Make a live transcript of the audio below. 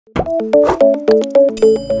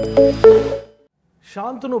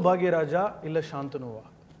Shanthanu Bhagyaraja illa Shantanuva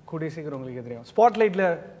கூடிய சீக்கிரம் உங்களுக்கு தெரியும் ஸ்பாட்லைட்ல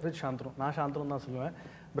வித் ஷாந்தனு நான் ஷாந்தனு தான் சொல்லுவேன்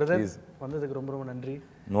பிரதர் வந்ததுக்கு ரொம்ப ரொம்ப நன்றி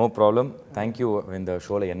நோ ப்ராப்ளம் தேங்க்யூ இந்த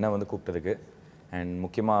ஷோவில் என்ன வந்து கூப்பிட்டதுக்கு அண்ட்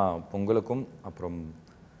முக்கியமாக பொங்கலுக்கும் அப்புறம்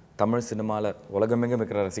தமிழ் சினிமாவில் உலகமெங்கும்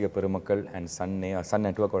இருக்கிற ரசிக பெருமக்கள் அண்ட் சன்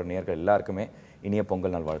நெட்வொர்க்கோட நேயர்கள் எல்லாருக்குமே இனிய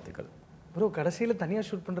பொங்கல் நாள் வாழ்த்துக்கள் ப்ரோ கடைசியில் தனியாக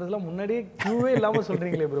ஷூட் பண்ணுறதுலாம் முன்னாடியே க்யூவே இல்லாமல்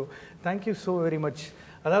சொல்கிறீங்களே bro thank you so very much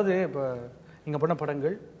அதாவது இப்போ நீங்கள் பண்ண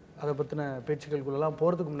படங்கள் அதை பற்றின பேச்சுக்களுக்குள்ளெல்லாம்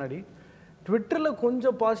போகிறதுக்கு முன்னாடி ட்விட்டரில்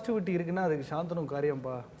கொஞ்சம் பாசிட்டிவிட்டி இருக்குன்னா அதுக்கு சாந்தனு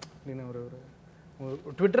காரியம்பா அப்படின்னு ஒரு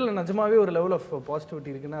ட்விட்டரில் நிஜமாகவே ஒரு லெவல் ஆஃப் பாசிட்டிவிட்டி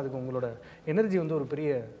இருக்குன்னா அதுக்கு உங்களோட எனர்ஜி வந்து ஒரு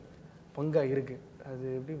பெரிய பங்காக இருக்குது அது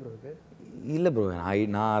எப்படி ப்ரோ இருக்குது இல்லை ப்ரோ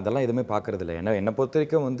நான் அதெல்லாம் எதுவுமே பார்க்குறதில்ல என்னை பொறுத்த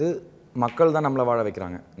வரைக்கும் வந்து மக்கள் தான் நம்மளை வாழ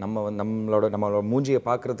வைக்கிறாங்க நம்மளோட மூஞ்சியை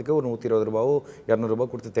பார்க்குறதுக்கு ஒரு 120 ரூபாவோ 200 ரூபா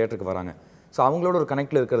கொடுத்து தேட்டருக்கு வராங்க ஸோ அவங்களோட ஒரு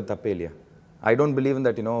கனெக்டில் இருக்கிறது தப்பே இல்லையா I don't believe in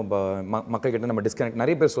that you know மக்கள்கிட்ட நம்ம டிஸ்கனெக்ட்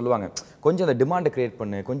நிறைய பேர் சொல்லுவாங்க கொஞ்சம் அந்த டிமாண்டை க்ரியேட்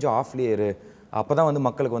பண்ணு கொஞ்சம் ஆஃப்லேயே இரு அப்போ தான் வந்து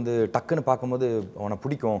மக்களுக்கு வந்து டக்குன்னு பார்க்கும்போது அவனை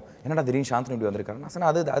பிடிக்கும் என்னடா திடீர்னு சாந்தனு இப்படி வந்திருக்காரு நான்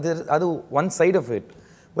சொன்னேன் அது one side of it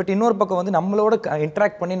but இன்னொரு பக்கம் வந்து நம்மளோட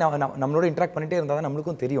இன்ட்ராக்ட் பண்ணி நம்மளோட இன்ட்ராக்ட் பண்ணிகிட்டே இருந்தால் தான்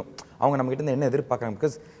நம்மளுக்கும் தெரியும் அவங்க நம்மகிட்ட என்ன எதிர்பார்க்குறாங்க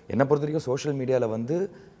பிகாஸ் என்னை பொறுத்த வரைக்கும் சோஷியல் மீடியாவில் வந்து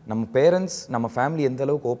நம்ம பேரண்ட்ஸ் நம்ம ஃபேமிலி எந்த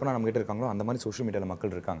அளவுக்கு ஓப்பனாக நம்மகிட்ட இருக்காங்களோ அந்த மாதிரி சோஷியல் மீடியாவில்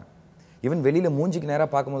மக்கள் இருக்காங்க ஈவன் வெளியில் மூஞ்சிக்கு நேராக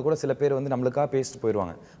பார்க்கும்போது கூட சில பேர் வந்து நம்மளுக்காக பேசிட்டு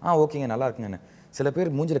போயிடுவாங்க ஓகேங்க நல்லா இருக்குங்கன்னு சில பேர்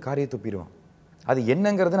மூஞ்சில் காரியை துப்பிடுவான் அது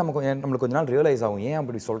என்னங்கிறது நம்மளுக்கு கொஞ்ச நாள் ரியலைஸ் ஆகும் ஏன்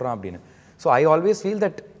அப்படி சொல்கிறான் அப்படின்னு so I always feel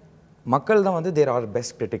that மக்கள் தான் வந்து there are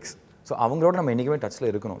best critics so அவங்களோட நம்ம என்றைக்குமே டச்சில்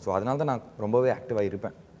இருக்கணும் ஸோ அதனால தான் நான் ரொம்பவே ஆக்டிவாக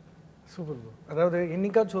இருப்பேன் சூப்பர் ப்ரோ அதாவது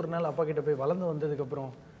என்னைக்காச்சும் ஒரு நாள் அப்பா கிட்ட போய் வளர்ந்து வந்ததுக்கப்புறம்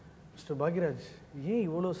மிஸ்டர் பாக்யராஜ் ஏன்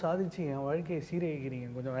இவ்வளோ சாதிச்சு என் வாழ்க்கையை சீரழிக்கிறீங்க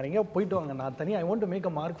கொஞ்சம் வேற எங்கேயா போயிட்டு வாங்க நான் தனியாக I want to make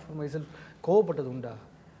a mark for my self கோவப்பட்டது உண்டா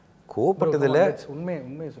கோவப்பட்டதில்ல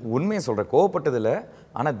உண்மையை சொல்கிறேன் கோவப்பட்டதில்லை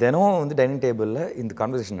ஆனால் தினம் வந்து டைனிங் டேபிளில் இந்த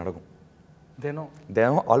கான்வர்சேஷன் நடக்கும்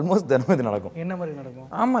தினம் ஆல்மோஸ்ட் தினம் இது நடக்கும் என்ன மாதிரி நடக்கும்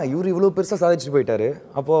ஆமாம் இவர் இவ்வளோ பெருசாக சாதிச்சுட்டு போயிட்டாரு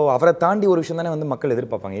அப்போது அவரை தாண்டி ஒரு விஷயம் தானே வந்து மக்கள்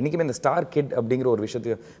எதிர்பார்ப்பாங்க என்றைக்குமே இந்த ஸ்டார் கிட் அப்படிங்கிற ஒரு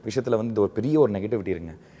விஷயத்தில் வந்து ஒரு பெரிய ஒரு நெகட்டிவிட்டி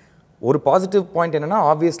இருங்க ஒரு பாசிட்டிவ் பாயிண்ட் என்னென்னா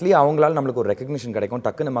ஆப்வியஸ்லி அவங்களால நம்மளுக்கு ஒரு ரெக்கக்னிஷன் கிடைக்கும்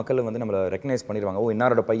டக்குன்னு மக்கள் வந்து நம்மளை ரெக்கக்னைஸ் பண்ணிடுவாங்க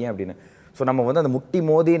இன்னாரோட பையன் அப்படின்னு ஸோ நம்ம வந்து அந்த முட்டி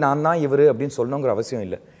மோதி நான் தான் இவர் அப்படின்னு சொல்லணுங்கிற அவசியம்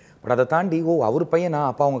இல்லை பட் அதை தாண்டி அவர் பையனா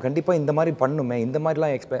அப்போ அவங்க கண்டிப்பாக இந்த மாதிரி பண்ணுமே இந்த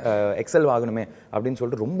மாதிரிலாம் எக்ஸல் ஆகணுமே அப்படின்னு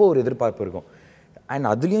சொல்லிட்டு ரொம்ப ஒரு எதிர்பார்ப்பு இருக்கும் அண்ட்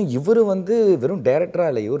அதுலேயும் இவர் வந்து வெறும்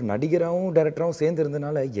டேரக்டராக இல்லை இவர் நடிகராகவும் டேரக்டராகவும் சேர்ந்து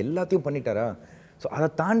இருந்தனால எல்லாத்தையும் பண்ணிட்டாரா ஸோ அதை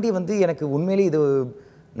தாண்டி வந்து எனக்கு உண்மையிலே இது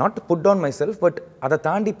not put on my self but அதை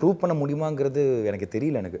தாண்டி ப்ரூவ் பண்ண முடியுமாங்கிறது எனக்கு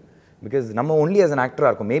தெரியல எனக்கு பிகாஸ் நம்ம ஒன்லி ஆஸ் அன்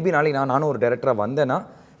ஆக்டராக இருக்கும் மேபி நாளைக்கு நானும் ஒரு டேரக்டராக வந்தேன்னா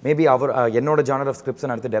மேபி அவர் என்னோட ஜானர் ஆஃப் ஸ்கிரிப்ட்ஸை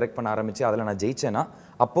நான் எடுத்து டைரக்ட் பண்ண ஆரம்பித்து அதில் நான் ஜெயிச்சேன்னா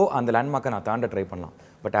அப்போது அந்த லேண்ட்மார்க்கை நான் தாண்ட ட்ரை பண்ணலாம்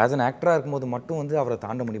பட் ஆஸ் அன் ஆக்டராக இருக்கும்போது மட்டும் வந்து அவரை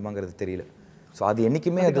தாண்ட முடியுமாங்கிறது தெரியல ஸோ அது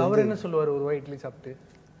என்றைக்குமே அது அவர் என்ன சொல்லுவார் ஒரு இட்லி சாப்பிட்டு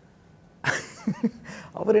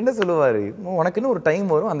அவர் என்ன சொல்லுவார் உனக்குன்னு ஒரு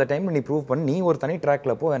டைம் வரும் அந்த டைமில் நீ ப்ரூவ் பண்ணி நீ ஒரு தனி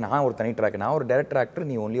ட்ராக்கில் போ நான் ஒரு தனி ட்ராக் நான் ஒரு டேரக்டர் ஆக்டர்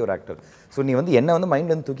நீ ஒன்லி ஒரு ஆக்டர் ஸோ நீ வந்து என்ன வந்து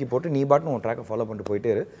மைண்ட்லேருந்து தூக்கி போட்டு நீ பாட்டு உன் ட்ராக்கை ஃபாலோ பண்ணிட்டு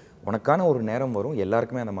போயிட்டே இரு உனக்கான ஒரு நேரம் வரும்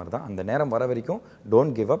எல்லாருக்குமே அந்த மாதிரி தான் அந்த நேரம் வர வரைக்கும்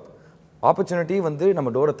டோன்ட் கிவ் அப் ஆப்பர்ச்சுனிட்டி வந்து நம்ம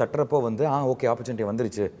டோரை தட்டுறப்போ வந்து ஓகே ஆப்பர்ச்சுனிட்டி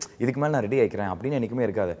வந்துருச்சு இதுக்கு மேலே நான் ரெடி ஆகிக்கிறேன் அப்படின்னு என்றைக்குமே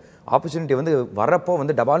இருக்காது ஆப்பர்ச்சுனிட்டி வந்து வரப்போ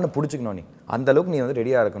வந்து டபால்னு பிடிச்சிக்கணும் நீ அந்தளவுக்கு நீ வந்து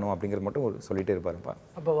ரெடியாக இருக்கணும் அப்படிங்கிறது மட்டும் சொல்லிகிட்டே இருப்பாருப்பா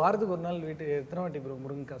அப்போ வாரத்துக்கு ஒரு நாள் எத்தனை வாட்டி ப்ரோ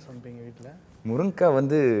முருங்கைக்காய் சமைப்பீங்க வீட்டில் முருங்கைக்காய்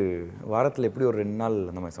வந்து வாரத்தில் எப்படி ஒரு 2 நாள்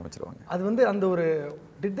அந்த மாதிரி சமைச்சிருவாங்க அது வந்து அந்த ஒரு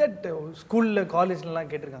டிட் தட் ஸ்கூலில்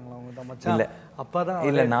காலேஜ்லலாம் கேட்டிருக்காங்களா அவங்க தான் மச்சான் இல்லை அப்பா தான்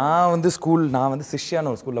இல்லை நான் வந்து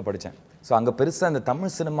சிஷ்யான்னு ஒரு ஸ்கூலில் படித்தேன் ஸோ அங்கே பெருசாக இந்த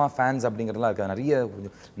தமிழ் சினிமா ஃபேன்ஸ் அப்படிங்கிறதுலாம் இருக்காது நிறைய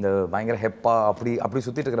இந்த பயங்கர ஹெப்பா அப்படி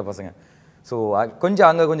சுற்றிட்டு இருக்கிற பசங்க ஸோ கொஞ்சம்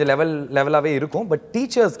அங்கே கொஞ்சம் லெவலாகவே இருக்கும் பட்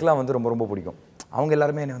டீச்சர்ஸ்க்குலாம் வந்து ரொம்ப ரொம்ப பிடிக்கும் அவங்க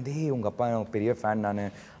எல்லாருமே என்ன வந்து உங்கள் அப்பா பெரிய ஃபேன் நான்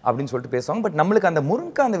அப்படின்னு சொல்லிட்டு பேசுவாங்க பட் நம்மளுக்கு அந்த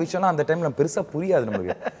முருங்கை அந்த விஷயம்லாம் அந்த டைமில் பெருசாக புரியாது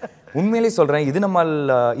நம்மளுக்கு உண்மையிலேயே சொல்கிறேன்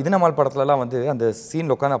இது நம்மால் படத்துலலாம் வந்து அந்த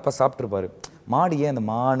சீனில் உட்காந்து அப்பா சாப்பிட்ருப்பாரு மாடு ஏன் அந்த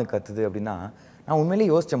மானு கத்துது அப்படின்னா நான்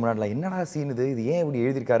உண்மையிலேயே யோசித்தேன் முன்னாடிலாம் என்னடா சீன் இது ஏன் இப்படி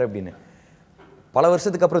எழுதியிருக்காரு அப்படின்னு பல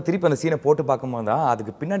வருஷத்துக்கு அப்புறம் திருப்பி அந்த சீனை போட்டு பார்க்கும்போது தான்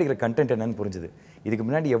அதுக்கு பின்னாடி இருக்கிற கண்டென்ட் என்னன்னு புரிஞ்சுது இதுக்கு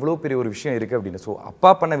முன்னாடி எவ்வளோ பெரிய ஒரு விஷயம் இருக்குது அப்படின்னு ஸோ அப்பா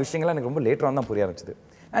பண்ண விஷயங்கள்லாம் எனக்கு ரொம்ப லேட்டராக தான் புரிய ஆரம்பிச்சிது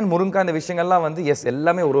அண்ட் முருங்கா அந்த விஷயங்கள்லாம் வந்து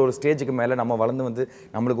எல்லாமே ஒரு ஸ்டேஜுக்கு மேலே நம்ம வளர்ந்து வந்து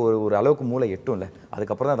நம்மளுக்கு ஒரு அளவுக்கு மூளை எட்டும்ல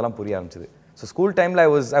அதுக்கப்புறம் தான் அதெல்லாம் புரிய ஆரம்பிச்சிது ஸோ ஸ்கூல் டைமில்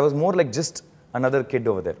I was more like just another kid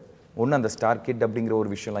over there ஒன்றும் அந்த ஸ்டார் கிட் அப்படிங்கிற ஒரு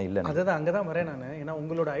விஷயம்லாம் இல்லை அதுதான் அங்கே தான் வரேன் நான் ஏன்னா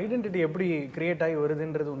உங்களோட ஐடென்டிட்டி எப்படி கிரியேட் ஆகி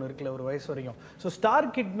வருதுன்றது ஒன்று இருக்குல்ல ஒரு வயசு வரைக்கும் ஸோ ஸ்டார்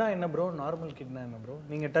கிட்னா என்ன ப்ரோ நார்மல் கிட்னா என்ன ப்ரோ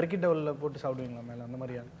நீங்கள் டர்க்கி டவுலில் போட்டு சாப்பிடுவீங்களா மேலே அந்த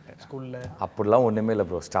மாதிரியா ஸ்கூலில் அப்படிலாம் ஒன்றுமே இல்லை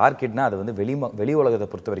ப்ரோ ஸ்டார் கிட்னா அது வந்து வெளி உலகத்தை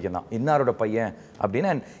பொறுத்த வரைக்கும் தான் இன்னாரோட பையன்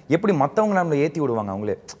அப்படின்னு எப்படி மற்றவங்க நம்மளை ஏற்றி விடுவாங்க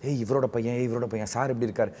அவங்களே இவரோட பையன் சார் எப்படி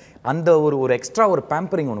இருக்கார் அந்த ஒரு எக்ஸ்ட்ரா ஒரு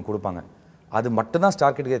பேம்பரிங் ஒன்று கொடுப்பாங்க அது மட்டும் தான்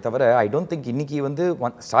ஸ்டார் கிட்டே தவிர ஐ டோன்ட் திங்க் இன்றைக்கி வந்து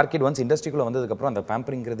ஸ்டார் கிட் ஒன்ஸ் இண்டஸ்ட்ரிக்குள்ளே வந்ததுக்கப்புறம் அந்த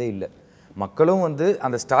பேம்பரிங்கிறதே இல்லை மக்களும் வந்து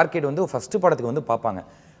அந்த ஸ்டார் கிட் வந்து ஃபஸ்ட்டு படத்துக்கு வந்து பார்ப்பாங்க.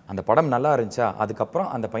 அந்த படம் நல்லா இருந்துச்சா, அதுக்கப்புறம்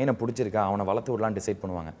அந்த பையனை பிடிச்சிருக்கா, அவனை வளர்த்து விடலான்னு டிசைட்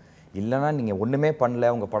பண்ணுவாங்க. இல்லைனா நீங்கள் ஒன்றுமே பண்ணல,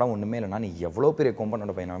 உங்கள் படம் ஒன்றுமே இல்லைனா நீ எவ்வளோ பெரிய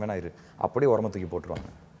கொம்பனோட பையன் வேணா இரு, அப்படியே உரம தூக்கி போட்டுருவாங்க.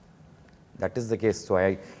 That is the case. So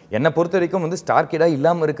என்னை பொறுத்த வரைக்கும் வந்து ஸ்டார் கிடாக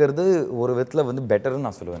இல்லாமல் இருக்கிறது ஒரு விதத்தில் வந்து பெட்டர்னு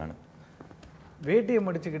நான் சொல்லுவேன். நான் வேட்டியை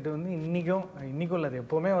மடிச்சுக்கிட்டு வந்து இன்றைக்கும் இல்லை, அது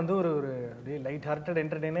எப்போவுமே வந்து ஒரு அப்படியே லைட் ஹார்ட்டட்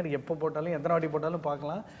என்டர்டெய்னர், எப்போ போட்டாலும் எத்தனை வாட்டி போட்டாலும்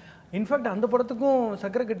பார்க்கலாம். இன்ஃபேக்ட் அந்த படத்துக்கும்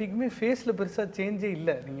சக்கரை கட்டிக்குமே ஃபேஸில் பெருசாக சேஞ்சே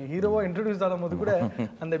இல்லை. நீங்கள் ஹீரோவாக இன்ட்ரடியூஸ் ஆகும்போது கூட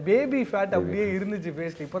அந்த பேபி ஃபேட் அப்படியே இருந்துச்சு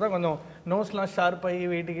ஃபேஸில். இப்போ தான் கொஞ்சம் நோஸ்லாம் ஷார்ப்பாகி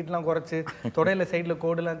வெயிட்டு கிட்டலாம் குறைச்சி தொடையில் சைடில்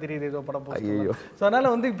கோடுலாம் தெரியுது ஏதோ படம் போஸ்ட். ஸோ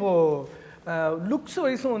அதனால் வந்து இப்போது லுக்ஸ்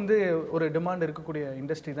வைஸும் வந்து ஒரு டிமாண்ட் இருக்கக்கூடிய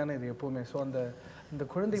இண்டஸ்ட்ரி தானே இது எப்போவுமே. ஸோ அந்த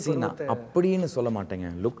குழந்தை அப்படின்னு சொல்ல மாட்டேங்க.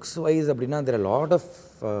 லுக்ஸ் வைஸ் அப்படின்னா there are lot of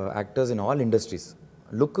actors in all industries.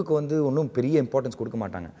 லுக்குக்கு வந்து ஒன்றும் பெரிய இம்பார்ட்டன்ஸ் கொடுக்க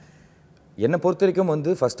மாட்டாங்க. என்னை பொறுத்த வரைக்கும் வந்து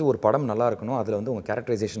ஃபஸ்ட்டு ஒரு படம் நல்லா இருக்கணும், அதில் வந்து உங்கள்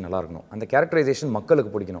கேரக்டரைசேஷன் நல்லா இருக்கணும், அந்த கேரக்டரைசேஷன்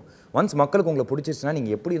மக்களுக்கு பிடிக்கணும். ஒன்ஸ் மக்களுக்கு உங்களை பிடிச்சிருச்சுன்னா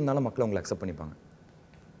நீங்கள் எப்படி இருந்தாலும் மக்களை உங்களை அக்செப்ட் பண்ணிப்பாங்க.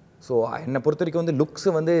 ஸோ என்னை பொறுத்த வரைக்கும் வந்து லுக்ஸ்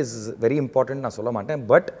வந்து இஸ் வெரி இம்பார்ட்டன்ட் நான் சொல்ல மாட்டேன்.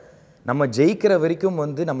 பட் நம்ம ஜெயிக்கிற வரைக்கும்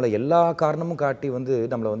வந்து நம்மளை எல்லா காரணமும் காட்டி வந்து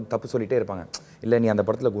நம்மளை வந்து தப்பு சொல்லிகிட்டே இருப்பாங்க. இல்லை நீ அந்த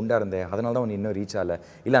படத்தில் குண்டாக இருந்த, அதனால தான் நீ இன்னும் ரீச் ஆகலை,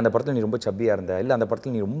 இல்லை அந்த படத்தில் நீ ரொம்ப சப்பியாக இருந்த, இல்லை அந்த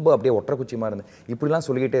படத்தில் நீ ரொம்ப அப்படியே ஒற்றைக்குச்சியமாக இருந்த, இப்படிலாம்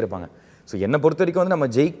சொல்லிக்கிட்டே இருப்பாங்க. ஸோ என்னை பொறுத்த வரைக்கும் வந்து நம்ம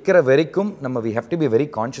ஜெயிக்கிற வரைக்கும் நம்ம we have to be very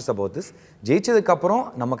conscious about this. ஜெயிச்சதுக்கப்புறம்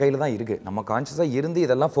நம்ம கையில் தான் இருக்குது. நம்ம கான்ஷியஸாக இருந்து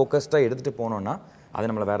இதெல்லாம் ஃபோக்கஸ்டாக எடுத்துகிட்டு போனோன்னா அது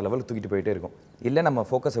நம்மளை வேறு லெவலுக்கு தூக்கிட்டு போயிட்டே இருக்கும். இல்லை நம்ம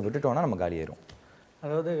ஃபோக்கஸை விட்டுட்டோன்னா நம்ம காலியாயிரும்.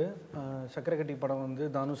 அதாவது சக்கரக்கட்டி படம் வந்து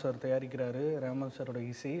தானு சார் தயாரிக்கிறாரு, ரஹ்மான் சாரோட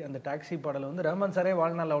இசை. அந்த டாக்ஸி பாடலை வந்து ரஹ்மான் சாரே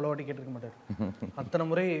வாழ்நாள் அவ்வளோ வாட்டி கேட்டிருக்க மாட்டார். அத்தனை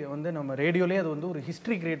முறை வந்து நம்ம ரேடியோலேயே அது வந்து ஒரு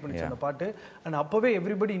ஹிஸ்ட்ரி கிரியேட் பண்ணிச்சு அந்த பாட்டு. அண்ட் அப்போவே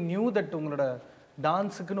எவ்ரிபடி நியூ தட் உங்களோட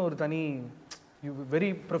டான்ஸுக்குன்னு ஒரு தனி வெரி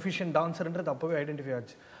ப்ரொஃபிஷியன்ட் டான்ஸர்ன்றது அப்போவே ஐடென்டிஃபை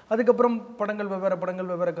ஆச்சு. அதுக்கப்புறம்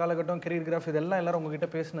வெவ்வேறு காலகட்டம், கெரியர் கிராஃப், இதெல்லாம் எல்லாரும் உங்ககிட்ட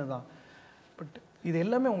பேசினது தான். பட் இது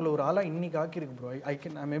எல்லாமே உங்களை ஒரு ஆளாக இன்னைக்கு ஆக்கியிருக்கு bro.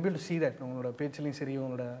 I'm able to see that. உங்களோட பேச்சிலையும் சரி,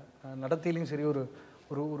 உங்களோட நடத்தையிலையும் சரி, ஒரு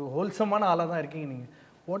ஒரு ஹோல்சமான ஆளாக தான் இருக்கீங்க நீங்கள்.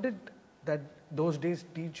 What it that those days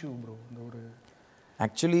teach you bro? இந்த ஒரு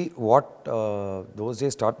actually what those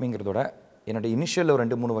days start மீங்கிறதோட என்னோடய இனிஷியல் ஒரு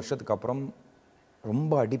 2-3 வருஷத்துக்கு அப்புறம்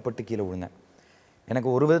ரொம்ப அடிப்பட்டு கீழே விழுந்தேன். எனக்கு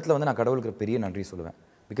ஒரு விதத்தில் வந்து நான் கடவுளுக்கு பெரிய நன்றி சொல்லுவேன்.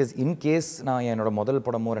 பிகாஸ் இன்கேஸ் நான் என்னோடய முதல்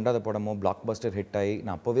படமோ 2வது படமோ பிளாக் பஸ்டர் ஹிட் ஆகி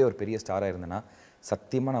நான் அப்போவே ஒரு பெரிய ஸ்டாராக இருந்தேன்னா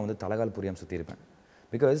சத்தியமாக நான் வந்து தலைகால் புரியாமல் சுற்றியிருப்பேன்.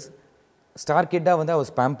 பிகாஸ் ஸ்டார் கிட்டாக வந்து அவர்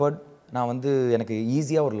ஸ்பேம்பர்ட். நான் வந்து எனக்கு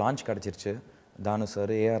ஈஸியாக ஒரு லான்ச் கிடச்சிருச்சு. தானு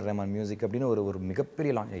சார், ஏஆர் ரஹ்மான் மியூசிக் அப்படின்னு ஒரு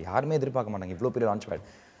மிகப்பெரிய லான்ச். யாருமே எதிர்பார்க்க மாட்டாங்க இவ்வளோ பெரிய லான்ச் பேட்.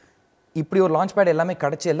 இப்படி ஒரு லான்ச் பேட் எல்லாமே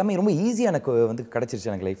கிடச்சி, எல்லாமே ரொம்ப ஈஸியாக எனக்கு வந்து கிடச்சிருச்சு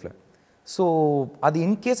எனக்கு லைஃப்பில். ஸோ அது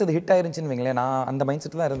இன்கேஸ் அது ஹிட் ஆயிருந்துச்சுன்னு வைங்களேன், நான் அந்த மைண்ட்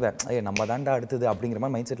செட்டில் தான் இருந்தேன். நம்ம தாண்டா அடுத்தது அப்படிங்கிற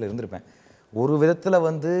மாதிரி மைண்ட் செட்டில் இருந்திருப்பேன். ஒரு விதத்தில்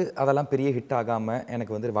வந்து அதெல்லாம் பெரிய ஹிட் ஆகாமல்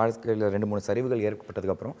எனக்கு வந்து வாழ்க்கையில் 2-3 சரிவுகள்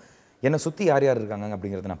ஏற்பட்டதுக்கப்புறம் என்னை சுற்றி யார் யார் இருக்காங்க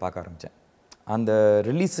அப்படிங்கிறத நான் பார்க்க ஆரம்பித்தேன். அந்த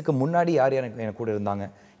ரிலீஸுக்கு முன்னாடி யார் யார் எனக்கு கூட இருந்தாங்க,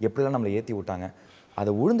 எப்படிலாம் நம்மளை ஏற்றி விட்டாங்க,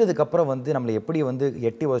 அதை உழுந்ததுக்கப்புறம் வந்து நம்மளை எப்படி வந்து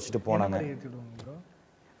எட்டி வச்சுட்டு போனாங்க.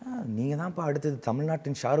 நீங்கள் தான்ப்பா அடுத்தது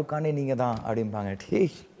தமிழ்நாட்டின் ஷாருக் கானே நீங்கள் தான் அப்படிம்பாங்க.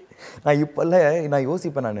 டேய் நான் இப்போல்லாம் நான்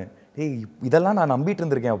யோசிப்பேன், நான் டேய் இதெல்லாம் நான் நம்பிட்டு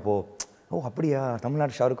இருந்திருக்கேன் அப்போது. ஓ அப்படியா,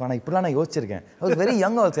 தமிழ்நாடு ஷாருக் கானா இப்படிலாம் நான் யோசிச்சிருக்கேன். I was very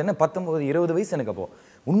young also. என்ன 19-20 வயசு எனக்கு அப்போது.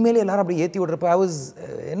 உண்மையிலே எல்லாரும் அப்படி ஏற்றி விடுறப்ப ஐ வாஸ்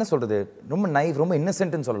என்ன சொல்கிறது, ரொம்ப நைவ், ரொம்ப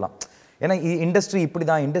இன்னசென்ட்னு சொல்லலாம். ஏன்னா இண்டஸ்ட்ரி இப்படி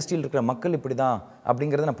தான், இண்டஸ்ட்ரியில் இருக்கிற மக்கள் இப்படி தான்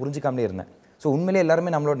அப்படிங்கிறத நான் புரிஞ்சிக்காமலே இருந்தேன். ஸோ உண்மையிலே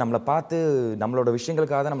எல்லாருமே நம்மளை பார்த்து நம்மளோட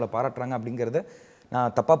விஷயங்களுக்காக தான் நம்மளை பாராட்டுறாங்க அப்படிங்கிறத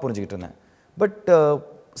நான் தப்பாக புரிஞ்சுக்கிட்டு இருந்தேன். பட்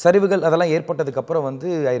சரிவுகள் அதெல்லாம் ஏற்பட்டதுக்கப்புறம் வந்து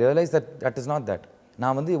ஐ realise that is not that.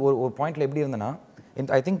 நான் வந்து ஒரு பாயிண்டில் எப்படி இருந்தேன்னா,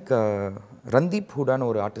 ஐ திங்க் ரந்தீப் ஹூடான்னு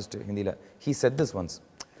ஒரு ஆர்டிஸ்ட் ஹிந்தியில், ஹீ செட் திஸ் ஒன்ஸ்.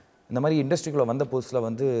 இந்த மாதிரி இண்டஸ்ட்ரிக்குள்ளே வந்த புதுசில்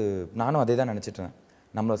வந்து நானும் அதே தான் நினச்சிட்டேன்.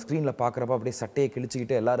 நம்மளை ஸ்க்ரீனில் பார்க்குறப்ப அப்படியே சட்டையை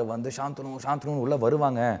கிழிச்சிக்கிட்டு எல்லோரும் வந்து சாந்தனு உள்ளே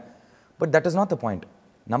வருவாங்க. But that is not the point.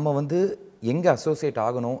 நம்ம வந்து எங்கே அசோசியேட்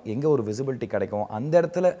ஆகணும், எங்கே ஒரு விசிபிலிட்டி கிடைக்கும், அந்த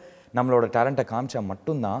இடத்துல நம்மளோட டேலண்ட்டை காமிச்சா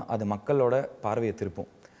மட்டும்தான் அது மக்களோட பார்வையை திருப்பும்.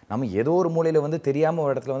 நம்ம ஏதோ ஒரு மூலையில் வந்து தெரியாமல்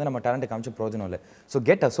ஒரு இடத்துல வந்து நம்ம டேலண்ட்டை காமிச்ச பிரயோஜனம் இல்லை. So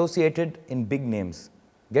get associated in big names,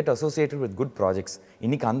 get associated with good projects.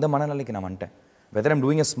 இன்றைக்கி அந்த மனநிலைக்கு நான் வந்துட்டேன். Whether I'm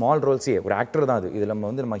doing a small ரோல்ஸே, ஒரு ஆக்டர் தான் அது. இதில்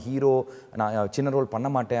நம்ம ஹீரோ, நான் சின்ன ரோல் பண்ண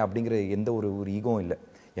மாட்டேன் அப்படிங்கிற எந்த ஒரு ஈகோவும் இல்லை.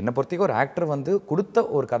 என்னை பொறுத்தவரைக்கும் ஒரு ஆக்டர் வந்து கொடுத்த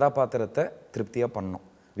ஒரு கதாபாத்திரத்தை திருப்தியாக பண்ணணும்.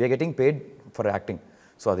 We are getting paid for acting.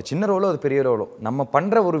 So அது சின்ன ரோலோ அது பெரிய ரோலோ, நம்ம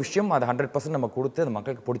பண்ணுற ஒரு விஷயம் அது 100% நம்ம கொடுத்து அது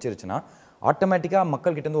மக்களுக்கு பிடிச்சிருச்சுன்னா ஆட்டோமேட்டிக்காக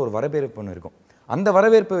மக்கள்கிட்டேருந்து ஒரு வரவேற்பு ஒன்று இருக்கும். அந்த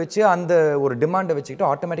வரவேற்பை வச்சு அந்த ஒரு டிமாண்டை வச்சுக்கிட்டு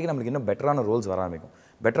ஆட்டோமேட்டிக்காக நம்மளுக்கு இன்னும் பெட்டரான ரோல்ஸ் வர ஆரம்பிக்கும்.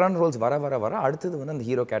 பெட்டரான ரோல்ஸ் வர அடுத்தது வந்து அந்த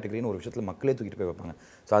ஹீரோ கேட்டகரின்னு ஒரு விஷயத்தில் மக்களே தூக்கிட்டு போய் வைப்பாங்க.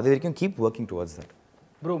 ஸோ அது வரைக்கும் keep working towards that.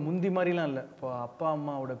 Bro முந்தி மாதிரிலாம் இல்லை. இப்போ அப்பா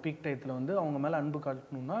அம்மாவோட பீக் டயத்தில் வந்து அவங்க மேலே அன்பு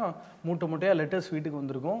காட்டணும்னா மூட்டையாக லெட்டர்ஸ் வீட்டுக்கு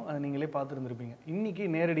வந்திருக்கும், அதை நீங்களே பார்த்துருந்துருப்பீங்க. இன்றைக்கி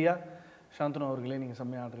நேரடியாக சாந்தனு அவர்களே நீங்கள்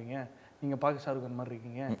செம்மையாக ஆடுறீங்க, நீங்கள் பார்க்க ஷாருக் கான் மாதிரி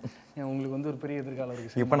இருக்கீங்க, உங்களுக்கு வந்து ஒரு பெரிய எதிர்காலம்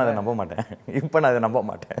இருக்குது. இப்போ நான் அதை நம்ப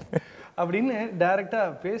மாட்டேன் அப்படின்னு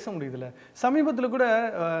டைரெக்டாக பேச முடியுதுல்ல. சமீபத்தில் கூட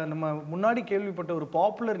நம்ம முன்னாடி கேள்விப்பட்ட ஒரு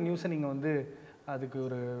பாப்புலர் நியூஸை நீங்கள் வந்து அதுக்கு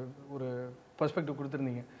ஒரு ஒரு பெர்ஸ்பெக்டிவ்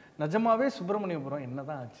கொடுத்துருந்தீங்க. நிஜமாவே சுப்பிரமணியபுரம் என்ன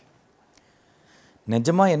தான் ஆச்சு?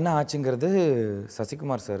 நிஜமாக என்ன ஆச்சுங்கிறது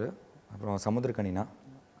சசிகுமார் சார், அப்புறம் சமுத்திரக்கனினா,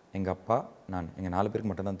 எங்கள் அப்பா, நான், எங்கள் 4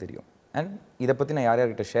 பேருக்கு மட்டும்தான் தெரியும். அண்ட் இதை பற்றி நான்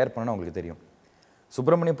யார்கிட்ட ஷேர் பண்ணேன்னு அவங்களுக்கு தெரியும்.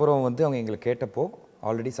 சுப்பிரமணியபுரம் வந்து அவங்க எங்களை கேட்டப்போ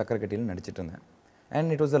ஆல்ரெடி சக்கரக்கட்டியில் நடிச்சிட்டு இருந்தேன்.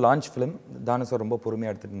 And it was a launch film. Thanu sir ரொம்ப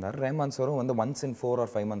பொறுமையாக எடுத்துகிட்டு இருந்தார். ரஹ்மான் சாரும் வந்து ஒன்ஸ் இன் 4 or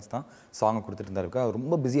 5 months தான் சாங்கை கொடுத்துட்டு இருந்தார். அவர்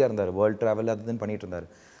ரொம்ப பிஸியாக இருந்தார், வேர்ல்டு ட்ராவல் அது இதுன்னு பண்ணிட்டு இருந்தார்.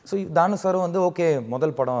 ஸோ தானு சாரும் வந்து ஓகே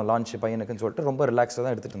முதல் படம் லான்ச் பையனுக்குன்னு சொல்லிட்டு ரொம்ப ரிலாக்ஸாக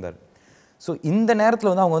தான் எடுத்துகிட்டு இருந்தார். ஸோ இந்த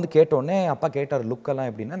நேரத்தில் வந்து அவங்க வந்து கேட்டோடனே அப்பா கேட்டார் லுக்கெல்லாம்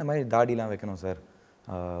எப்படின்னா, இந்த மாதிரி தாடிலாம் வைக்கணும் சார்,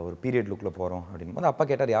 ஒரு பீரியட் லுக்கில் போகிறோம் அப்படின்னு போது அப்பா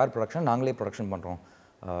கேட்டார் யார் ப்ரொடக்ஷன், நாங்களே ப்ரொடக்ஷன் பண்ணுறோம்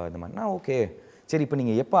இந்த மாதிரினா ஓகே சரி இப்போ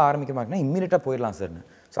நீங்கள் எப்போ ஆரம்பிக்க மாட்டேன்னா இம்மீடியட்டாக போயிடலாம் சார்னு.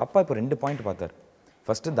 ஸோ அப்பா இப்போ 2 பாயிண்ட் பார்த்தார்.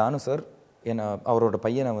 ஃபஸ்ட்டு தானு சார் அவரோட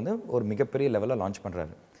பையனை வந்து ஒரு மிகப்பெரிய லெவலில் லான்ச்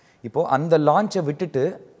பண்ணுறாரு. இப்போது அந்த லான்ச்சை விட்டுட்டு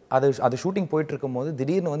அது ஷூட்டிங் போயிட்டுருக்கும் போது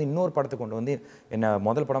திடீர்னு வந்து இன்னொரு படத்தை கொண்டு வந்து என்ன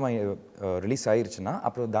முதல் படமாக ரிலீஸ் ஆயிடுச்சுன்னா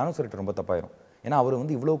அப்புறம் தானு சார்கிட்ட ரொம்ப தப்பாயிரும். ஏன்னா அவர்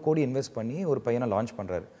வந்து இவ்வளோ கோடி இன்வெஸ்ட் பண்ணி ஒரு பையனை லான்ச்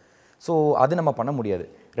பண்ணுறாரு. ஸோ அது நம்ம பண்ண முடியாது.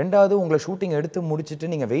 ரெண்டாவது உங்களை ஷூட்டிங் எடுத்து முடிச்சுட்டு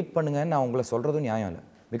நீங்கள் வெயிட் பண்ணுங்கன்னு நான் உங்களை சொல்கிறதும் நியாயம் இல்லை.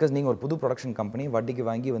 பிகாஸ் நீங்கள் ஒரு புது ப்ரொடக்ஷன் கம்பெனி வட்டிக்கு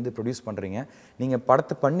வாங்கி வந்து ப்ரொடியூஸ் பண்ணுறீங்க. நீங்கள்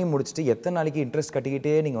படத்தை பண்ணி முடிச்சுட்டு எத்தனை நாளைக்கு இன்ட்ரெஸ்ட்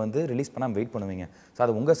கட்டிக்கிட்டே நீங்கள் வந்து ரிலீஸ் பண்ணாமல் வெயிட் பண்ணுவீங்க. ஸோ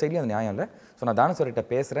அது உங்கள் சைட்லேயும் அது நியாயம் இல்லை. ஸோ நான் தானு சார்கிட்ட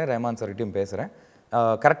பேசுகிறேன், ரஹ்மான் சார்கிட்டையும் பேசுகிறேன்.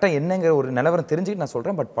 கரெக்டாக என்னங்கிற ஒரு நிலவரம் தெரிஞ்சுக்கிட்டு நான்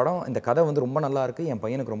சொல்கிறேன். பட் படம் இந்த கதை வந்து ரொம்ப நல்லா இருக்குது, என்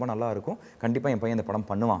பையனுக்கு ரொம்ப நல்லா இருக்கும், கண்டிப்பாக என் பையன் இந்த படம்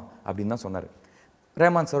பண்ணுவான் அப்படின்னு தான் சொன்னார்.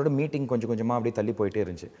 ரஹ்மான் சாரோட மீட்டிங் கொஞ்சம் கொஞ்சமாக அப்படியே தள்ளி போயிட்டே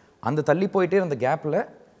இருந்துச்சு. அந்த தள்ளி போயிட்டே இருந்த கேப்பில்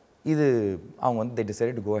இது அவங்க வந்து they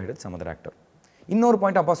decided to go ahead with some other actor. இன்னொரு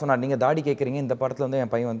பாயிண்ட் அப்பா சொன்னார், நீங்கள் தாடி கேட்குறீங்க, இந்த படத்தில் வந்து என்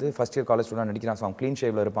பையன் வந்து ஃபஸ்ட் இயர் காலேஜ் ஸ்டூடெண்ட் நடிக்கிறான், ஸோ அவன் க்ளீன்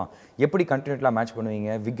ஷேவில் இருப்பான், எப்படி கண்டினியூட்டிலாம் மேட்ச்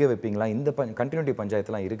பண்ணுவீங்க, விக்கை வைப்பீங்களா, இந்த கண்டினியூட்டி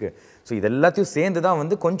பஞ்சாயத்துலாம் இருக்குது. ஸோ இது எல்லாத்தையும் சேர்ந்து தான்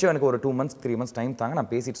வந்து கொஞ்சம் எனக்கு ஒரு 2 months 3 months டைம் தாங்க, நான்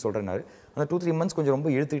பேசிட்டு சொல்கிறேன்னாரு. அந்த 2-3 months கொஞ்சம் ரொம்ப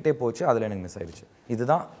இழுத்துக்கிட்டே போச்சு, அதில் எனக்கு மிஸ் ஆயிடுச்சு.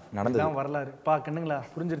 இதுதான் நடந்தது. வரலாறு கண்ணுங்களா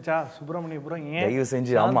புரிஞ்சிருச்சா? சுப்பிரமணியபுரம் ஏன் தயவு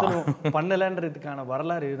செஞ்சு ஆமாம் பண்ணலன்றதுக்கான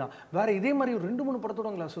வரலாறு இதுதான். வேற இதே மாதிரி ஒரு 2-3 படத்தோட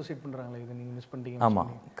உங்களை அசோசியேட் பண்ணுறாங்களே, இதை நீங்கள் மிஸ் பண்ணிட்டீங்க.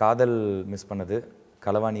 ஆமாம், காதல் மிஸ் பண்ணது,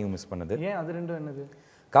 களவாணியும் மிஸ் பண்ணது. ஏன் அது ரெண்டும் என்னது?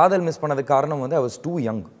 காதல் மிஸ் பண்ணதுக்கு காரணம் வந்து I was too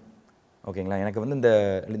young. ஓகேங்களா, எனக்கு வந்து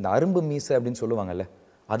இந்த அரும்பு மீசை அப்படின்னு சொல்லுவாங்கல்ல,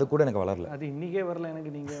 அது கூட எனக்கு வளரல. அது இன்னிக்கே வரல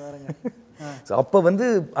எனக்கு, நீங்கள் வேறங்க. ஸோ அப்போ வந்து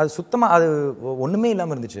அது சுத்தமாக அது ஒன்றுமே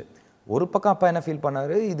இல்லாமல் இருந்துச்சு. ஒரு பக்கம் அப்பா என்ன ஃபீல்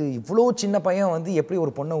பண்ணார், இது இவ்வளோ சின்ன பையன் வந்து எப்படி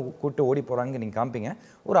ஒரு பொண்ணை கூப்பிட்டு ஓடி போகிறாங்க நீங்கள் காமிப்பீங்க,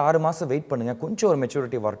 ஒரு 6 மாதம் வெயிட் பண்ணுங்கள், கொஞ்சம் ஒரு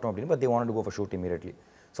மெச்சூரிட்டி வரட்டும் அப்படின்னு. But they wanted to go for shoot immediately.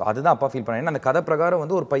 So அதுதான் அப்பா ஃபீல் பண்ணேன். ஏன்னா அந்த கதை பிரகாரம்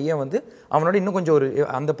வந்து ஒரு பையன் வந்து அவனோட இன்னும் கொஞ்சம் ஒரு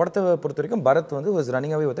அந்த படத்தை பொறுத்த வரைக்கும் பரத் வந்து was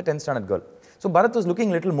running away with a 10th standard girl. So Bharat was looking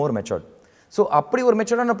little more matured. So அப்படி ஒரு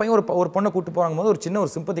மெச்சூர்டான பையன் ஒரு பொண்ணை கூப்பிட்டு போகிறாங்க போது ஒரு சின்ன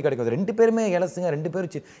ஒரு சிம்பத்தி கிடைக்கும். 2 பேருமே இலசுங்க, 2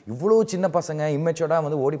 பேரும் இவ்வளோ சின்ன பசங்க இம்மெச்சூர்டாக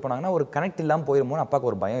வந்து ஓடி போனாங்கன்னா ஒரு கனெக்ட் இல்லாமல் போயிருமோன்னு அப்பாவுக்கு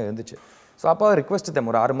ஒரு பயம் இருந்துச்சு. ஸோ அப்பா ரிக்வெஸ்ட்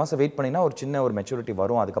ஒரு 6 மாதம் வெயிட் பண்ணிங்கன்னா ஒரு சின்ன ஒரு மெச்சூரிட்டி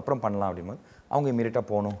வரும், அதுக்கப்புறம் பண்ணலாம் அப்படிங்கும்போது அவங்க இமீடியட்டாக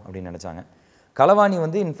போகணும் அப்படின்னு நினச்சாங்க. களவாணி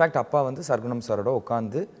வந்து இன்ஃபேக்ட் அப்பா வந்து சர்க்குணம் சாரோட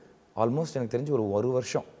உட்காந்து ஆல்மோஸ்ட் எனக்கு தெரிஞ்சு ஒரு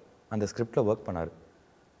வருஷம் அந்த ஸ்கிரிப்டில் ஒர்க் பண்ணார்.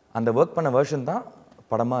 அந்த ஒர்க் பண்ண வெர்ஷன் தான்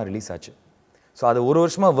படமாக ரிலீஸ் ஆச்சு. ஸோ அது ஒரு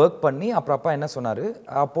வருஷமாக ஒர்க் பண்ணி அப்புறம் அப்பா என்ன சொன்னார்,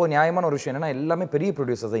 அப்போது நியாயமான ஒரு விஷயம் என்னென்னா எல்லாமே பெரிய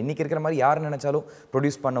ப்ரொடியூசர்ஸ் தான், இன்றைக்கி இருக்கிற மாதிரி யார் நினச்சாலும்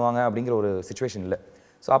ப்ரொடியூஸ் பண்ணுவாங்க அப்படிங்கிற ஒரு சிச்சுவேஷன் இல்லை.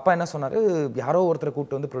 ஸோ அப்பா என்ன சொன்னார், யாரோ ஒருத்தரை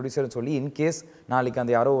கூப்பிட்டு வந்து ப்ரொடியூசர்னு சொல்லி இன்கேஸ் நாளைக்கு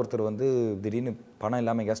அந்த யாரோ ஒருத்தர் வந்து திடீர்னு பணம்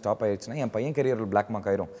இல்லாமல் எங்கேயா ஸ்டாப் ஆயிடுச்சுன்னா என் பையன் கெரியரில் பிளாக் மார்க்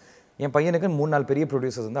ஆயிரும். என் பையனுக்கு 3-4 பெரிய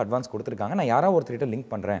ப்ரொடியூசர்ஸ் வந்து அட்வான்ஸ் கொடுத்துருக்காங்க, நான் யாராவது ஒருத்தர்கிட்ட லிங்க்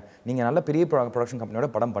பண்ணுறேன், நீங்கள் நல்ல பெரிய ப்ரொடக்ஷன் கம்பெனியோட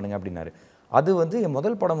படம் பண்ணுங்க அப்படின்னாரு. அது வந்து என்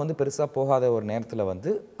முதல் படம் வந்து பெருசாக போகாத ஒரு நேரத்தில்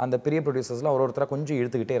வந்து அந்த பெரிய ப்ரொடியூசர்ஸ்லாம் ஒருத்தராக கொஞ்சம்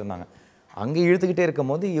இழுத்துக்கிட்டே இருந்தாங்க. அங்கே இழுத்துக்கிட்டே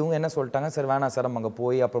இருக்கும் போது இவங்க என்ன சொல்லிட்டாங்க, சார் வேணாம் சார், அங்கே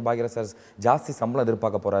போய் அப்புறம் பாக்யராஜ் சார் ஜாஸ்தி சம்பளம்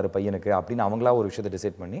எதிர்பார்க்க போகிறாரு பையனுக்கு அப்படின்னு அவங்களா ஒரு விஷயத்தை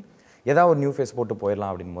டிசைட் பண்ணி ஏதாவது ஒரு நியூ ஃபேஸ் போட்டு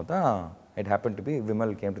போயிடலாம் அப்படின்னு போது தான் it happen to be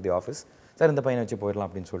Vimal came to the office. Sir இந்த பையனை வச்சு போயிடலாம்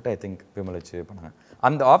அப்படின்னு சொல்லிட்டு ஐ திங்க் விமல் வச்சு பண்ணாங்க.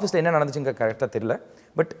 அந்த ஆஃபீஸில் என்ன நடந்துச்சுங்க கரெக்டாக தெரியல,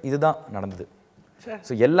 பட் இதுதான் நடந்தது.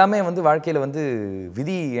 ஸோ எல்லாமே வந்து வாழ்க்கையில் வந்து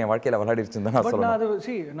விதி என் வாழ்க்கையில் விளையாடிருச்சுன்னு தான் நான்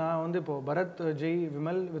சொல்லுவேன். நான் வந்து இப்போ Bharat, Jai,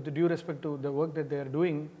 Vimal with due respect to the work that they are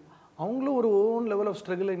doing, அவங்களும் ஒரு ஓன் லெவல் ஆஃப்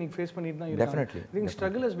ஸ்ட்ரகிள் இன்னைக்கு ஃபேஸ் பண்ணிட்டு தான் இருக்காங்க. Definitely think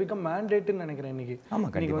struggle has become மேண்டேட்னு நினைக்கிறேன் இன்னைக்கு.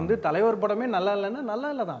 இன்னைக்கு வந்து தலைவர் படமே நல்லா இல்லைன்னா நல்லா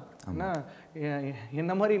இல்லை தான். ஏன்னா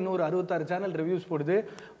என்ன மாதிரி இன்னொரு 66 சேனல் ரிவ்யூஸ் போடுது,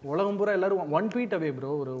 உலகம் பூரா எல்லாரும் ஒன் ட்வீட் அவே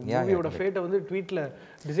ப்ரோ, ஒரு மூவியோட ஃபேட்டை வந்து ட்வீட்டில்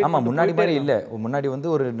டிசைட். ஆமாம், முன்னாடி மாதிரி இல்லை. முன்னாடி வந்து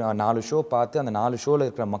ஒரு 4 ஷோ பார்த்து அந்த 4 ஷோவில்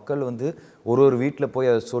இருக்கிற மக்கள் வந்து ஒரு வீட்டில்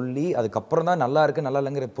போய் அதை சொல்லி அதுக்கப்புறம் தான் நல்லா இருக்குது நல்லா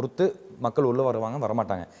இல்லைங்கிற பொறுத்து மக்கள் உள்ளே வருவாங்க,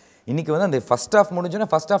 வரமாட்டாங்க. இன்றைக்கி வந்து அந்த ஃபஸ்ட் ஹாஃப்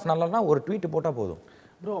முடிஞ்சோன்னா ஃபஸ்ட் ஹாஃப் நல்லானா ஒரு ட்வீட் போட்டால் போதும்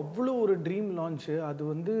ப்ரோ. அவ்வளோ ஒரு ட்ரீம் லான்ச்சு, அது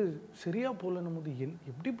வந்து சரியாக போகலன்னும் போது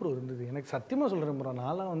எப்படி ப்ரோ இருந்தது? எனக்கு சத்தியமாக சொல்கிறேன் ப்ரோ,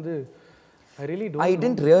 நான்லாம் வந்து I really I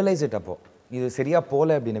tent realise it. அப்போ இது சரியாக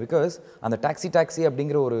போகல அப்படின்னு. பிகாஸ் அந்த டாக்ஸி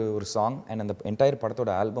அப்படிங்கிற ஒரு சாங் அண்ட் அந்த என்டையர்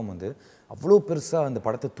படத்தோட ஆல்பம் வந்து அவ்வளோ பெருசாக அந்த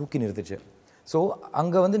படத்தை தூக்கி நிறுத்துச்சு. ஸோ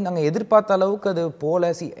அங்கே வந்து நாங்கள் எதிர்பார்த்த அளவுக்கு அது போல.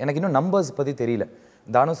 எனக்கு இன்னும் நம்பர்ஸ் பற்றி தெரியல.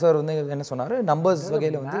 தானு சார் வந்து என்ன சொன்னார், நம்பர்ஸ்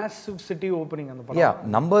வகையில் வந்து சிட்டி ஓப்பனிங் அந்த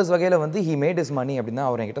நம்பர்ஸ் வகையில் வந்து ஹி மேட் இஸ் மணி அப்படின்னு தான்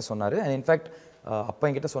அவர் என்கிட்ட சொன்னார். அண்ட் இன்ஃபேக்ட் அப்போ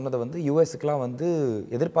என்கிட்ட சொன்னதை வந்து யூஎஸ்க்குலாம் வந்து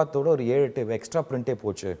எதிர்பார்த்தோட ஒரு 7-8 எக்ஸ்ட்ரா பிரிண்ட்டே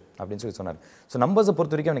போச்சு அப்படின்னு சொன்னார். ஸோ நம்பர்ஸை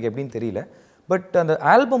பொறுத்த வரைக்கும் எனக்கு எப்படின்னு தெரியல. பட் அந்த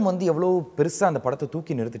ஆல்பம் வந்து எவ்வளோ பெருசாக அந்த படத்தை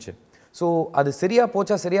தூக்கி நிறுத்துச்சு. ஸோ அது சரியாக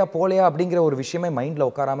போச்சா சரியாக போலையா அப்படிங்கிற ஒரு விஷயமே மைண்டில்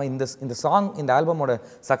உட்காராமல் இந்த சாங் இந்த ஆல்பமோட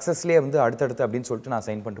சக்ஸஸ்லேயே வந்து அடுத்தடுத்து அப்படின்னு சொல்லிட்டு நான்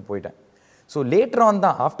சைன் பண்ணிட்டு போயிட்டேன். ஸோ லேட்டர் ஆன்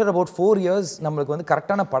தான் ஆஃப்டர் அபவுட் 4 years நம்மளுக்கு வந்து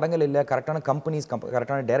கரெக்டான படங்கள் இல்லை, கரெக்டான கம்பெனிஸ்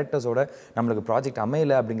கரெக்டான டேரக்டர்ஸோட நம்மளுக்கு ப்ராஜெக்ட்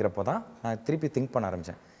அமையலை அப்படிங்கிறப்போ தான் நான் திருப்பி திங்க் பண்ண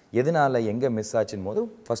ஆரம்பித்தேன். எதனால் எங்கே மிஸ் ஆச்சுன்னு போது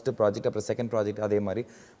ஃபஸ்ட்டு ப்ராஜெக்ட், அப்புறம் செகண்ட் ப்ராஜெக்ட், அதே மாதிரி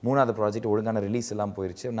 3வது ப்ராஜெக்ட் ஒழுங்கான ரிலீஸ் எல்லாம்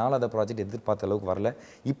போயிடுச்சு. 4வது ப்ராஜெக்ட் எதிர்பார்த்த அளவுக்கு வரல.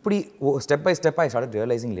 இப்படி step by step I start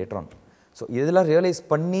realising later on. So இதெல்லாம் ரியலைஸ்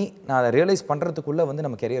பண்ணி நான் அதை ரியலைஸ் பண்ணுறதுக்குள்ளே வந்து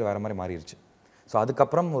நம்ம கெரியர் வேறு மாதிரி மாறிடுச்சு. ஸோ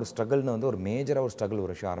அதுக்கப்புறம் ஒரு ஸ்ட்ரகிள்னு வந்து ஒரு மேஜராக ஒரு ஸ்ட்ரகிள்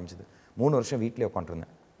ஒரு விஷயம் ஆரம்பிச்சிது. 3 வருஷம் வீட்டிலே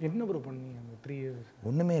உட்காந்துருந்தேன். என்ன ப்ரோ பண்ணி அந்த 3 years?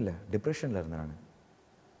 ஒன்றுமே இல்லை, டிப்ரெஷனில் இருந்தேன் நான்.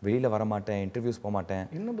 வெளியில் வர மாட்டேன், இன்டர்வியூஸ் போக மாட்டேன்.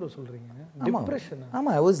 என்ன ப்ரோ சொல்கிறீங்க? டிப்ரெஷன்?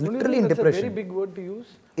 ஆமாம், I was literally in depression. Very big word to use.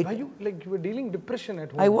 Are you like you were dealing depression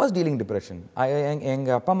at home? I was dealing depression.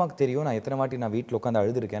 எங்கள் அப்பா அம்மாவுக்கு தெரியும் நான் எத்தனை வாட்டி நான் வீட்டில் உட்காந்து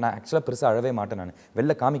அழுதுருக்கேன். நான் ஆக்சுவலாக பெருசாக அழவே மாட்டேன், நான்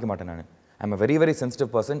வெளில காமிக்க மாட்டேன். நான் I'm very very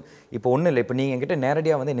sensitive person. இப்போ ஒன்றும் இல்லை, இப்போ நீங்கள் என்கிட்ட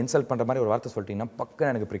நேரடியாக வந்து இன்சல்ட் பண்ணுற மாதிரி ஒரு வார்த்தை சொல்லிட்டீங்கன்னா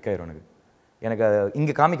பக்கம் எனக்கு பிரிக் ஆயிரும். எனக்கு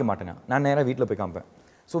இங்கே காமிக்க மாட்டேன், நான் நேராக வீட்டில் போய் காமிப்பேன்.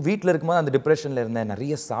 ஸோ வீட்டில் இருக்கும்போது அந்த டிப்ரெஷனில் இருந்தேன்.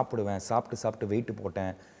 நிறைய சாப்பிடுவேன், சாப்பிட்டு வெயிட்டு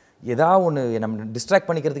போட்டேன். ஏதாவது ஒன்று நம்ம டிஸ்ட்ராக்ட்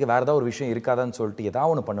பண்ணிக்கிறதுக்கு வேறு ஏதாவது ஒரு விஷயம் இருக்காதான்னு சொல்லிட்டு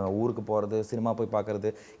ஏதாவது ஒன்று பண்ணுவேன். ஊருக்கு போகிறது, சினிமா போய் பார்க்குறது,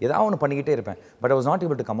 ஏதாவது ஒன்று பண்ணிக்கிட்டே இருப்பேன். But I was not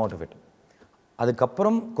able to come out of it.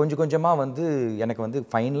 அதுக்கப்புறம் கொஞ்சமாக வந்து எனக்கு வந்து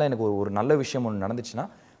ஃபைனலாக எனக்கு ஒரு நல்ல விஷயம் ஒன்று நடந்துச்சுன்னா,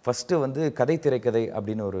 ஃபஸ்ட்டு வந்து கதை திரைக்கதை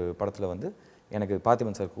அப்படின்னு ஒரு படத்தில் வந்து எனக்கு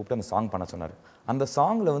பார்த்திபன் சார் கூப்பிட்டு அந்த சாங் பண்ண சொன்னார். அந்த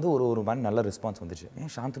சாங்கில் வந்து ஒரு மாதிரி நல்ல ரெஸ்பான்ஸ் வந்துச்சு.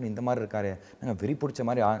 ஏன் சாந்தனு இந்த மாதிரி இருக்காரு, நாங்கள் வெறி பிடிச்ச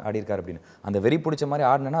மாதிரி ஆடிருக்காரு அப்படின்னு. அந்த வெறி பிடிச்ச மாதிரி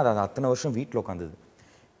ஆடினேன்னா அது அத்தனை வருஷம் வீட்டில் உட்காந்துது.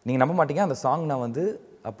 நீங்கள் நம்ப மாட்டீங்க, அந்த சாங் நான் வந்து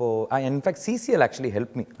அப்போது in fact CCL actually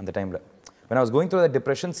help me அந்த டைமில். when I was going through that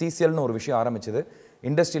depression, சிசிஎல்னு ஒரு விஷயம் ஆரம்பிச்சது.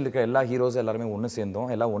 இண்டஸ்ட்ரியில் இருக்கிற எல்லா ஹீரோஸ் எல்லாருமே ஒன்று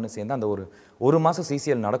சேர்ந்து அந்த ஒரு மாதம்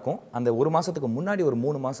சிசிஎல் நடக்கும். அந்த ஒரு மாதத்துக்கு முன்னாடி ஒரு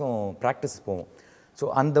 3 மாதம் ப்ராக்டிஸ் போவோம். ஸோ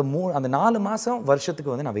அந்த 4 மாதம்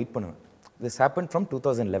வருஷத்துக்கு வந்து நான் வெயிட் பண்ணுவேன். திஸ் ஹேப்பன் ஃப்ரம்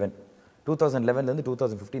 2011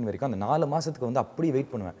 2015 வரைக்கும் அந்த 4 மாதத்துக்கு வந்து அப்படியே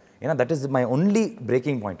வெயிட் பண்ணுவேன். ஏன்னா that is my only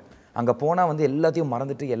braking point. அங்கே போனால் வந்து எல்லாத்தையும்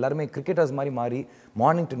மறந்துட்டு எல்லாருமே கிரிக்கெட்டர்ஸ் மாதிரி மாறி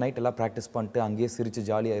மார்னிங் டு நைட் எல்லாம் ப்ராக்டிஸ் பண்ணிட்டு அங்கேயே சிரித்து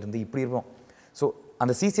ஜாலியாக இருந்து இப்படி இருப்போம். ஸோ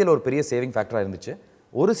அந்த சிசிஎல் ஒரு பெரிய சேவிங் ஃபேக்டராக இருந்துச்சு.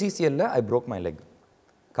 ஒரு சிசிஎல்ல ஐ ப்ரோக் மை லெக்.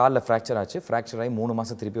 காலில் ஃப்ராக்சர் ஆச்சு. ஃப்ராக்சர் ஆகி 3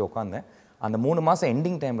 மாதம் திருப்பி உட்காந்தேன். அந்த 3 மாதம்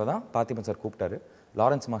எண்டிங் டைமில் தான் பார்த்திபன் சார் கூப்பிட்டாரு.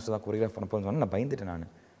 லாரன்ஸ் மாஸ்டர் தான் கொரியோகிராஃப் பண்ண போன்னு சொன்னால் நான் பயந்துட்டேன். நான்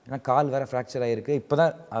ஏன்னா கால் வேறு ஃப்ராக்சர் ஆகிருக்கு. இப்போ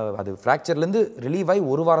தான் அது ஃப்ராக்சர்லேருந்து ரிலீவ் ஆகி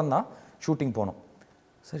 1 வாரம் தான் ஷூட்டிங் போனோம்.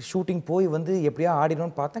 சரி ஷூட்டிங் போய் வந்து எப்படியா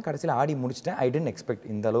ஆடிடணும்னு பார்த்தேன். கடைசியில் ஆடி முடிச்சிட்டேன். ஐ டென்ட் எக்ஸ்பெக்ட்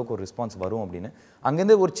இந்த அளவுக்கு ஒரு ரெஸ்பான்ஸ் வரும் அப்படின்னு.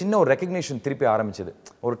 அங்கேருந்து ஒரு சின்ன ஒரு ரெக்கக்னேஷன் திருப்பி ஆரம்பிச்சது.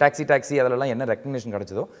 ஒரு டாக்ஸி அதிலலாம் என்ன ரெக்கக்னேஷன்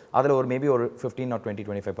கிடச்சதோ அதில் ஒரு மேபி ஒரு 15 or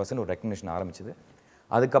 20-25% ஒரு ரெக்கக்னேஷன் ஆரம்பிச்சது.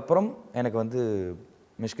 அதுக்கப்புறம் எனக்கு வந்து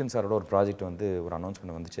மிஷ்கின் சாரோட ஒரு ப்ராஜெக்ட் வந்து ஒரு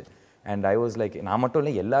அனௌன்ஸ்மெண்ட் வந்துச்சு. அண்ட் ஐ வாஸ் லைக், நான் மட்டும்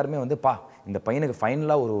இல்லை எல்லாருமே வந்து இந்த பையனுக்கு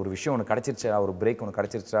ஃபைனலாக ஒரு விஷயம் ஒன்று கிடச்சிருச்சா, ஒரு பிரேக் ஒன்று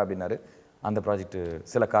கிடச்சிருச்சா அப்படின்னாரு. அந்த ப்ராஜெக்ட்டு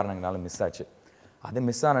சில காரணங்களால மிஸ் ஆச்சு. அது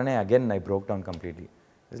மிஸ் ஆனோடனே again I Broek down completely.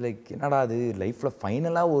 It's like என்னடா அது லைஃப்பில்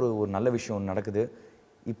ஃபைனலாக ஒரு நல்ல விஷயம் ஒன்று நடக்குது,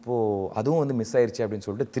 இப்போது அதுவும் வந்து மிஸ் ஆயிடுச்சு அப்படின்னு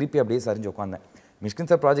சொல்லிட்டு திருப்பி அப்படியே சரிஞ்சு உட்காந்தேன். மிஷ்கின்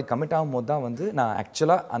சார் ப்ராஜெக்ட் கமிட் ஆகும்போது தான் வந்து நான்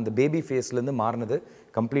ஆக்சுவலாக அந்த பேபி ஃபேஸ்லேருந்து மாறினது.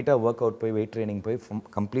 கம்ப்ளீட்டாக ஒர்க் அவுட் போய் வெயிட் ட்ரைனிங் போய்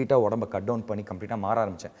கம்ப்ளீட்டாக உடம்பை கட் டவுன் பண்ணி கம்ப்ளீட்டாக மாற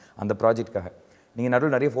ஆரம்பித்தேன் அந்த ப்ராஜெக்ட்டுக்காக. நீங்கள்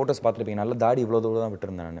நடுவில் நிறைய ஃபோட்டோஸ் பார்த்துருப்பீங்க. நல்ல தாடி இவ்வளோ தூரம் தான்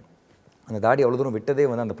விட்டுருந்தேன் நான். அந்த தாடி அவ்வளோ தூரம் விட்டதே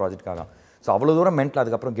வந்து அந்த ப்ராஜெக்ட்டுக்காக தான். ஸோ அவ்வளோ தூரம் மென்ட்டில்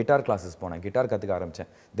அதுக்கப்புறம் கிட்டார் கிளாஸஸ் போனேன். கிட்டார் கற்றுக்க ஆரம்பித்தேன்.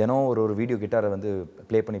 தினம் ஒரு வீடியோ கிட்டாரை வந்து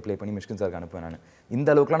ப்ளே பண்ணி மிஷ்கின் சாருக்கு அனுப்புவேன். நான் இந்த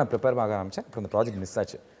அளவுக்குலாம் நான் ப்ரிப்பேர் ஆக ஆரம்பித்தேன். அப்புறம் அந்த ப்ராஜெக்ட் மிஸ்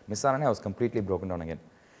ஆச்சு. Miss Aney I was completely broken down again.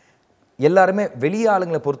 எல்லாருமே வெளியே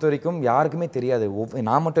ஆளுங்களை பொறுத்த வரைக்கும் யாருக்குமே தெரியாது.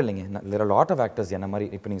 நான் மட்டும் இல்லைங்க, there are a lot of actors என்ன மாதிரி.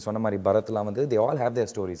 இப்போ நீங்கள் சொன்ன மாதிரி பரத்லாம் வந்து they all have their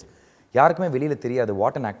stories. யாருக்குமே வெளியில் தெரியாது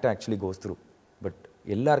what an actor actually goes through. But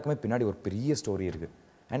எல்லாருக்குமே பின்னாடி ஒரு பெரிய ஸ்டோரி இருக்குது.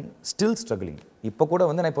 And still struggling. இப்போ கூட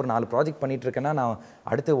வந்து நான் இப்போ ஒரு 4 ப்ராஜெக்ட் பண்ணிட்டு இருக்கேன்னா நான்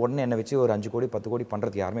அடுத்து உடனே என்னை வச்சு ஒரு 5 கோடி 10 கோடி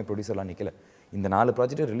பண்ணுறதுக்கு யாருமே ப்ரொடியூசர்லாம் நிற்கல. இந்த 4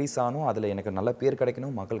 ப்ராஜெக்ட் ரிலீஸ் ஆகணும், அதில் எனக்கு நல்ல பேர்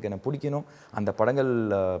கிடைக்கணும், மக்களுக்கு என்ன பிடிக்கணும், அந்த படங்கள்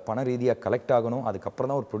பண ரீதியாக கலெக்ட் ஆகணும்,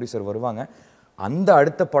 அதுக்கப்புறம் தான் ஒரு ப்ரொடியூசர் வருவாங்க. அந்த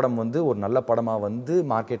அடுத்த படம் வந்து ஒரு நல்ல படமாக வந்து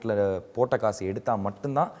மார்க்கெட்டில் போட்ட காசு எடுத்தால்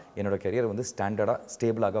மட்டும்தான் என்னோடய கெரியர் வந்து ஸ்டாண்டர்டாக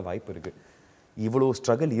ஸ்டேபிளாக வாய்ப்பு இருக்குது. இவ்வளோ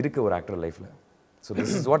ஸ்ட்ரகிள் இருக்குது ஒரு ஆக்டர் லைஃப்பில். So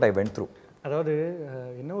this is what I went through. அதாவது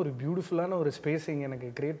என்ன ஒரு பியூட்டிஃபுல்லான ஒரு ஸ்பேஸிங் எனக்கு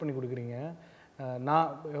க்ரியேட் பண்ணி கொடுக்குறீங்க. நான்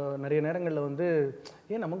நிறைய நேரங்களில் வந்து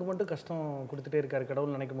ஏன் நமக்கு மட்டும் கஷ்டம் கொடுத்துட்டே இருக்காரு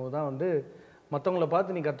கடவுள் நினைக்கும் போது தான் வந்து மற்றவங்கள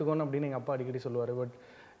பார்த்து நீ கற்றுக்கணும் அப்படின்னு எங்கள் அப்பா அடிக்கடி சொல்லுவார். But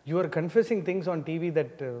You are confessing things on TV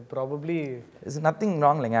that probably is nothing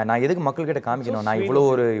wrong இல்லைங்க. நான் எதுக்கு மக்கள்கிட்ட காமிக்கணும் நான்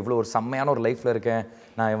இவ்வளோ ஒரு செம்மையான ஒரு லைஃப்பில் இருக்கேன்,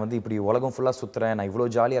 நான் வந்து இப்படி உலகம் ஃபுல்லாக சுற்றுறேன், நான் இவ்வளோ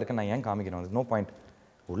ஜாலியாக இருக்கேன், நான் ஏன் காமிக்கணும்? No point.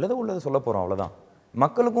 உள்ளதை சொல்ல போகிறோம், அவ்வளோதான்.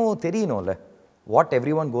 மக்களுக்கும் தெரியணும்ல வாட்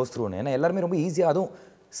எவ்ரி ஒன் கோஸ் த்ரூன்னு. ஏன்னா எல்லாருமே ரொம்ப ஈஸியாக, அதுவும்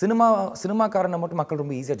சினிமாக்காரனை மட்டும் மக்கள்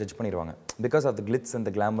ரொம்ப ஈஸியாக ஜட்ஜ் பண்ணிடுவாங்க because of the glitz and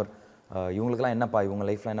the glamour. இவங்களுக்குலாம் என்னப்பா, இவங்க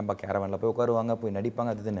லைஃப்பில் என்னப்பா, கேரவனில் போய் உட்காருவாங்க, போய்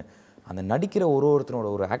நடிப்பாங்க, அதுன்னு. அந்த நடிக்கிற ஒருத்தனோட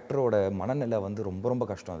ஒரு ஆக்டரோட மனநிலை வந்து ரொம்ப ரொம்ப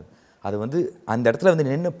கஷ்டம். அது வந்து அந்த இடத்துல வந்து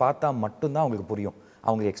நின்று பார்த்தா மட்டும்தான் அவங்களுக்கு புரியும்.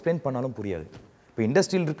 அவங்களுக்கு எக்ஸ்பிளைன் பண்ணாலும் புரியாது. இப்போ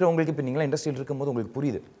இண்டஸ்ட்ரியில் இருக்கிறவங்களுக்கு, இப்போ நீங்களாம் இண்டஸ்ட்ரியில் இருக்கும்போது உங்களுக்கு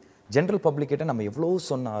புரியுது. ஜென்ரல் பப்ளிக்கிட்ட நம்ம எவ்வளோ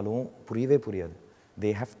சொன்னாலும் புரியவே புரியாது.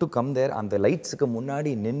 They have to come there, அந்த லைட்ஸுக்கு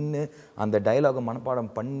முன்னாடி நின்று அந்த டயலாகை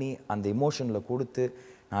மனப்பாடம் பண்ணி அந்த எமோஷனில் கொடுத்து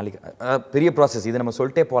நாளைக்கு பெரிய ப்ராசஸ். இது நம்ம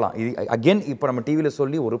சொல்லிட்டே போகலாம். இது அகெயின் இப்போ நம்ம டிவியில்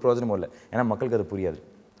சொல்லி ஒரு ப்ரோஜனமும் இல்லை. ஏன்னா மக்களுக்கு அது புரியாது.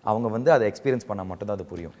 அவங்க வந்து அதை எக்ஸ்பீரியன்ஸ் பண்ணால் மட்டும்தான் அது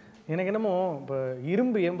புரியும். எனக்கு என்னமோ இப்போ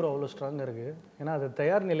இரும்பு ஏன் ப்ரோ அவ்வளோ ஸ்ட்ராங்காக இருக்குது? ஏன்னா அது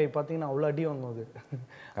தயார் நிலை பார்த்தீங்கன்னா அவ்வளோ அடி வாங்குவது.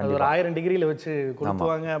 அது ஒரு 1000 டிகிரியில் வச்சு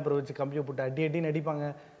கொடுத்துவாங்க, அப்புறம் வச்சு கம்பியை போட்டு அடின்னு அடிப்பாங்க.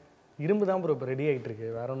 இரும்பு தான் ப்ரோ இப்போ ரெடி ஆகிட்டு இருக்கு,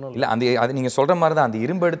 வேற ஒன்றும் இல்லை. அது நீங்கள் சொல்கிற மாதிரி தான். அந்த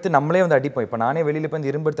இரும்பு எடுத்து நம்மளே வந்து அடிப்போம். இப்போ நானே வெளியில் போய்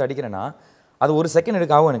இந்த இரும்பு எடுத்து அடிக்கிறேன்னா அது ஒரு செகண்ட்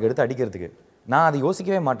எடுக்காகும் எனக்கு எடுத்து அடிக்கிறதுக்கு. நான் அதை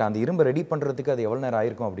யோசிக்கவே மாட்டேன், அந்த இரும்பை ரெடி பண்ணுறதுக்கு அது எவ்வளோ நேரம்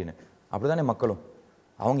ஆயிருக்கும் அப்படின்னு. அப்படி தானே மக்களும்.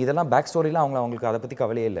 அவங்க இதெல்லாம் பேக் ஸ்டோரிலாம் அவங்களுக்கு அதை பற்றி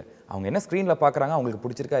கவலையே இல்லை. அவங்க என்ன ஸ்க்ரீனில் பார்க்குறாங்க, அவங்களுக்கு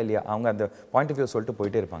பிடிச்சிருக்கா இல்லையா, அவங்க அந்த பாயிண்ட் ஆஃப் வியூ சொல்லிட்டு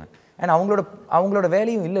போயிட்டே இருப்பாங்க. அண்ட் அவங்களோட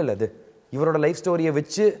வேலையும் இல்லை அது. இவரோட லைஃப் ஸ்டோரியை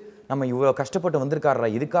வச்சு நம்ம இவ்வளோ கஷ்டப்பட்டு வந்திருக்காரா,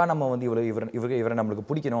 இதுக்காக நம்ம வந்து இவரை நம்மளுக்கு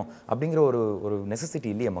பிடிக்கணும் அப்படிங்கிற ஒரு நெசசிட்டி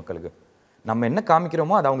இல்லையே மக்களுக்கு. நம்ம என்ன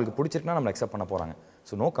காமிக்கிறோமோ அது அவங்களுக்கு பிடிச்சிருக்குன்னா நம்ம அக்செப்ட் பண்ண போகிறாங்க.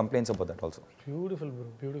 So no complaints about that also. Beautiful bro,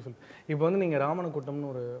 beautiful. இப்போ வந்து நீங்கள் ராமனக்கூட்டம்னு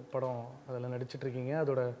ஒரு படம் அதில் நடிச்சிட்ருக்கீங்க.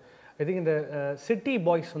 அதோட ஐ திங்க் இந்த சிட்டி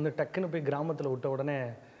பாய்ஸ் வந்து டக்குன்னு போய் கிராமத்தில் விட்ட உடனே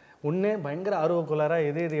ஒன்று பயங்கர ஆர்வக்கோளாராக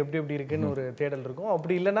எது எப்படி இருக்குன்னு ஒரு தேடல் இருக்கும்.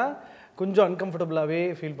 அப்படி இல்லைன்னா கொஞ்சம் அன்கம்ஃபர்டபுளாகவே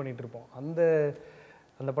ஃபீல் பண்ணிகிட்டு இருப்போம்.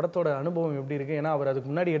 அந்த படத்தோட அனுபவம் எப்படி இருக்குது? ஏன்னா அவர் அதுக்கு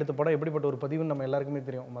முன்னாடி எடுத்த படம் எப்படிப்பட்ட ஒரு பதிவுன்னு நம்ம எல்லாருக்குமே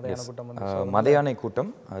தெரியும். மதையான கூட்டம் வந்து மதையானை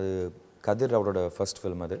கூட்டம் அது கதிர் அவரோட ஃபர்ஸ்ட்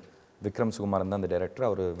ஃபிலிம். அது விக்ரம் சுகுமாரன் தான் அந்த டைரக்டர்.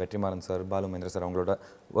 அவர் வெற்றிமாறன் சார், பாலு மகேந்திர சார் அவங்களோட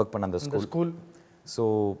ஒர்க் பண்ண அந்த ஸ்கூல். ஸோ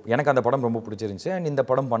எனக்கு அந்த படம் ரொம்ப பிடிச்சிருந்துச்சு. அண்ட் இந்த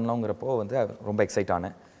படம் பண்ணலாங்கிறப்போ வந்து ரொம்ப எக்ஸைட்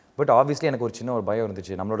ஆனேன். பட் ஆப்வியஸ்லி எனக்கு ஒரு சின்ன ஒரு பயம்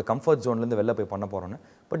இருந்துச்சு, நம்மளோட கம்ஃபர்ட் ஜோன்லேருந்து வெளில போய் பண்ண போகிறோன்னு.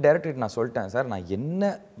 பட் டேரக்டர் நான் சொல்லிட்டேன், சார் நான் என்ன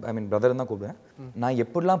பிரதர் தான் கூப்பிடுவேன், நான்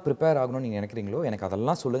எப்படிலாம் ப்ரிப்பேர் ஆகணும்னு நீங்கள் நினைக்கிறீங்களோ எனக்கு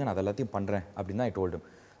அதெல்லாம் சொல்லுங்கள், நான் அதெல்லாத்தையும் பண்ணுறேன் அப்படின்னு தான் ஐ டோல்டு.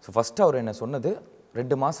 ஸோ ஃபஸ்ட்டு அவர் என்ன சொன்னது,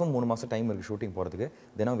 2 மாதம் 3 மாதம் டைம் இருக்குது ஷூட்டிங் போகிறதுக்கு,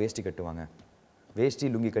 தினம் வேஷ்டி கட்டுவாங்க, வேஷ்டி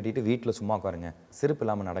லுங்கி கட்டிட்டு வீட்டில் சும்மா உட்காருங்க, செருப்பு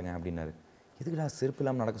இல்லாமல் நடங்க அப்படின்னாரு. இதுக்குடா செருப்பு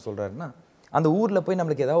இல்லாமல் நடக்க சொல்கிறாருன்னா, அந்த ஊரில் போய்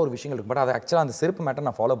நம்மளுக்கு ஏதாவது ஒரு விஷயங்கள் இருக்குது. பட் அது ஆக்சுவலாக அந்த செருப்பு மேட்டர்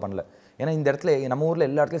நான் ஃபாலோ பண்ணல. ஏன்னா இந்த இடத்துல நம்ம ஊரில்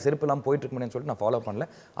எல்லா இடத்துலையும் செருப்பு இல்லாமல் போயிட்டு இருக்குன்னு சொல்லிட்டு நான் ஃபாலோ பண்ணல.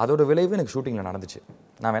 அதோட விளைவு எனக்கு ஷூட்டிங்கில் நடந்துச்சு.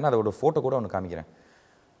 நான் வேணால் அதோட ஃபோட்டோ கூட ஒன்று காமிக்கிறேன்.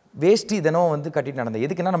 வேஷ்டி தினம் வந்து கட்டிட்டு நடந்தேன்.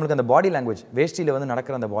 எதுக்குன்னா நம்மளுக்கு அந்த பாடி லாங்குவேஜ், வேஷ்டியில் வந்து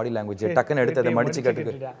நடக்கிற அந்த பாடி லாங்குவேஜ் டக்குன்னு எடுத்து அதை மடிச்சு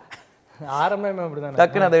கட்டுறது,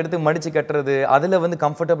 டக்குன்னு அதை எடுத்து மடிச்சு கட்டுறது, அதில் வந்து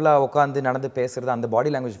கம்ஃபர்டபுளாக உட்காந்து நடந்து பேசுறது, அந்த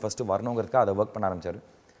பாடி லாங்குவேஜ் ஃபஸ்ட்டு வரணுங்கிறதுக்காக அதை ஒர்க் பண்ண ஆரம்பிச்சார்.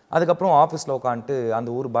 அதுக்கப்புறம் ஆஃபீஸில் உட்காந்துட்டு அந்த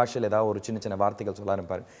ஊர் பாஷையில் ஏதாவது ஒரு சின்ன வார்த்தைகள் சொல்ல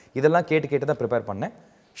ஆரம்பிப்பார். இதெல்லாம் கேட்டு தான் ப்ரிப்பேர் பண்ணேன்.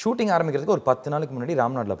 ஷூட்டிங் ஆரம்பிக்கிறதுக்கு ஒரு 10 நாளுக்கு முன்னாடி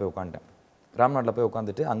ராம்நாட்டில் போய் உட்காந்துட்டேன். ராம்நாட்டில் போய்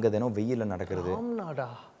உட்காந்துட்டு அங்கே தினம் வெயிலில் நடக்கிறது,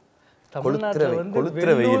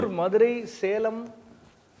 கொளுத்துற வெயில். மதுரை, சேலம்,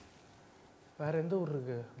 வேற எந்த ஊர்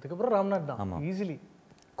இருக்கு? அதுக்கப்புறம் ராம்நாட் தான். ஆமாம், ஈஸிலி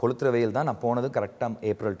கொளுத்துற வெயில் தான். நான் போனது கரெக்டாக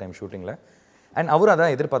ஏப்ரல் டைம் ஷூட்டிங்கில். அண்ட் அவர்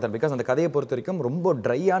அதான் எதிர்பார்த்தார். பிகாஸ் அந்த கதையை பொறுத்த வரைக்கும் ரொம்ப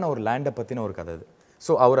ட்ரையான ஒரு லேண்டை பற்றின ஒரு கதை அது.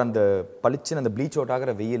 ஸோ அவர் அந்த பளிச்சுன்னு அந்த ப்ளீச் அவுட்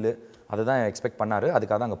ஆகிற வெயில் அதை தான் எக்ஸ்பெக்ட் பண்ணார்.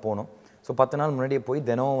 அதுக்காக தான் அங்கே போனோம். ஸோ 10 நாள் முன்னாடியே போய்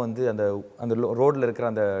தினம் வந்து அந்த ரோட்டில் இருக்கிற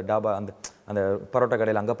அந்த டாபா, அந்த பரோட்டா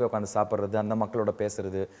கடையில் அங்கே போய் உட்காந்து சாப்பிட்றது, அந்த மக்களோட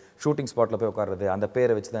பேசுறது, ஷூட்டிங் ஸ்பாட்டில் போய் உட்கார்றது, அந்த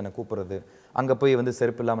பேரை வச்சு தான் என்னை கூப்பிட்றது, அங்கே போய் வந்து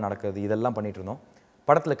செருப்பு இல்லாமல் நடக்கிறது, இதெல்லாம் பண்ணிகிட்டு இருந்தோம்.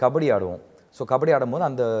 படத்தில் கபடி ஆடுவோம். ஸோ கபடி ஆடும்போது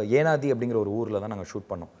அந்த ஏனாதி அப்படிங்கிற ஒரு ஊரில் தான் நாங்கள்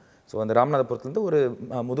ஷூட் பண்ணோம். ஸோ அந்த ராமநாதபுரத்துலேருந்து ஒரு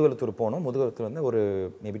முதுகுளத்தூர் போனோம். முதுகுளத்தூர்லேருந்து ஒரு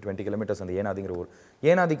மேபி 20 கிலோமீட்டர்ஸ் அந்த ஏனாதிங்கிற ஊர்.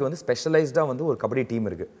 ஏனாதிக்கு வந்து ஸ்பெஷலைஸ்டாக வந்து ஒரு கபடி டீம்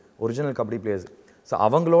இருக்குது, ஒரிஜினல் கபடி பிளேயர்ஸ். ஸோ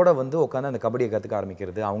அவங்களோட வந்து உட்காந்து அந்த கபடியை கற்றுக்க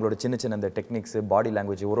ஆரம்பிக்கிறது, அவங்களோட சின்ன அந்த டெக்னிக்ஸ், பாடி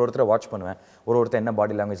லாங்குவேஜ், ஒருத்தரை வாட்ச் பண்ணுவேன், ஒருத்தர் என்ன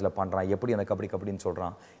பாடி லாங்குவேஜில் பண்ணுறான், எப்படி அந்த கபடின்னு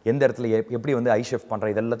சொல்கிறான், எந்த இடத்துல எப்படி வந்து ஐ ஷெஃப்ட்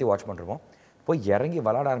பண்ணுறான், இது எல்லாத்தையும் வாட்ச் பண்ணுறோம். போய் இறங்கி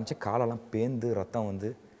விளாட ஆரம்பித்து காலெல்லாம் பேந்து ரத்தம் வந்து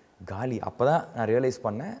காலி. அப்போ தான் நான் ரியலைஸ்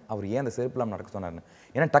பண்ணேன் அவர் ஏன் அந்த செருப்புலாம் நடக்க சொன்னார்னு.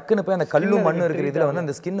 ஏன்னா டக்குன்னு போய் அந்த கல்லு மண்ணு இருக்கிற இதில் வந்து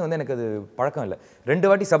அந்த ஸ்கின் வந்து எனக்கு அது பழக்கம் இல்லை. 2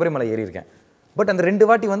 வாட்டி சபரிமலை ஏறி இருக்கேன். பட் அந்த 2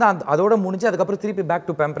 வாட்டி வந்து அதோட முடிஞ்சு அதுக்கப்புறம் திருப்பி பேக்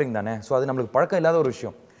டு பேம்பரிங் தானே. ஸோ அது நம்மளுக்கு பழக்கம் இல்லாத ஒரு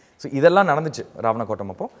விஷயம். ஸோ இதெல்லாம் நடந்துச்சு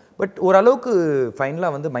ராவணக்கோட்டம் அப்போ. பட் ஓரளவுக்கு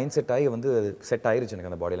ஃபைனலாக வந்து மைண்ட் செட் ஆகி வந்து செட் ஆயிருச்சு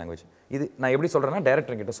எனக்கு அந்த பாடி லாங்குவேஜ். இது நான் எப்படி சொல்கிறேன்னா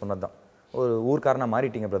டைரக்டர் கிட்ட சொன்னது தான், ஒரு ஊர்க்காரனா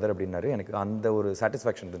மாறிட்டீங்க பிரதர் அப்படின்னாரு. எனக்கு அந்த ஒரு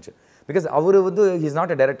சாட்டிஸ்ஃபேக்ஷன் இருந்துச்சு. பிகாஸ் அவர் வந்து இஸ்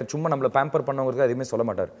நாட் அ டைரக்டர், சும்மா நம்மளை பேம்பர் பண்ணவங்களுக்கு எதுவுமே சொல்ல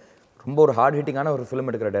மாட்டார். ரொம்ப ஒரு ஹார்ட் ஹிட்டிங்கான ஒரு ஃபிலிம்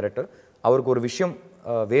எடுக்கிற டைரக்டர். அவருக்கு ஒரு விஷயம்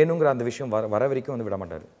வேணுங்கிற அந்த விஷயம் வர வரைக்கும் வந்து விட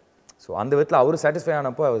மாட்டார். ஸோ அந்த விதத்தில் அவர் satisfy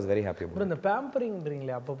ஆனப்போ I was very happy. அப்புறம் இந்த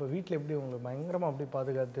பேம்பரிங்ன்றீங்களே அப்போ வீட்டில் எப்படி உங்களுக்கு பயங்கரமாக அப்படி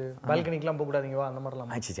பாதுகாத்து பால்கனிக்கெலாம் போகக்கூடாதீங்கவா அந்த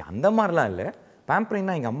மாதிரிலாம்? ஆச்சு அந்த மாதிரிலாம் இல்லை.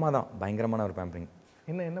 பேம்பரிங்னா எங்கள் அம்மா தான் பயங்கரமான ஒரு பேம்பரிங்.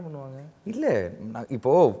 என்ன பண்ணுவாங்க? இல்லை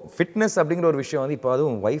இப்போது ஃபிட்னஸ் அப்படிங்கிற ஒரு விஷயம் வந்து இப்போ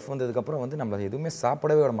அதுவும் ஒய்ஃப் வந்ததுக்கப்புறம் வந்து நம்மளை எதுவுமே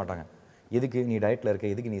சாப்பிடவே விட மாட்டாங்க. எதுக்கு நீ டயட்டில் இருக்க,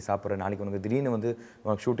 எதுக்கு நீ சாப்பிட்ற, நாளைக்கு உனக்கு திடீர்னு வந்து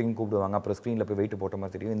உனக்கு ஷூட்டிங் கூப்பிடுவாங்க, அப்புறம் ஸ்க்ரீனில் போய் வெயிட் போட்ட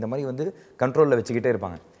மாதிரி தெரியும், இந்த மாதிரி வந்து கண்ட்ரோலில் வச்சுக்கிட்டே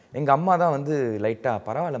இருப்பாங்க. எங்கள் அம்மா தான் வந்து லைட்டாக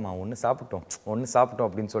பரவாயில்லம்மா ஒன்று சாப்பிட்டோம்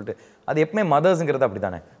அப்படின்னு சொல்லிட்டு, அது எப்பவுமே மதர்ஸுங்கிறது அப்படி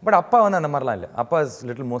தானே. பட் அப்பா வந்து அந்த மாதிரிலாம் இல்லை. அப்பா is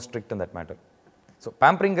little more strict in that matter. So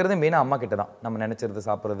பேம்பரிங்கிறது மெயினாக அம்மா கிட்ட தான். நம்ம நினச்சிறது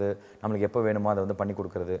சாப்பிட்றது, நம்மளுக்கு எப்போ வேணுமோ அதை வந்து பண்ணி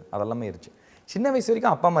கொடுக்குறது, அதெல்லாமே இருந்துச்சு. சின்ன வயசு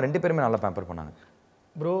வரைக்கும் அப்பா அம்மா 2 பேருமே நல்லா பேம்பர் பண்ணாங்க.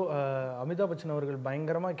 ப்ரோ, அமிதாப் பச்சன் அவர்கள்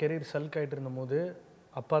பயங்கரமாக கெரியர் சல்க் ஆகிட்டு இருந்தபோது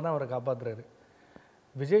அப்பா தான் அவரை காப்பாற்றுறாரு.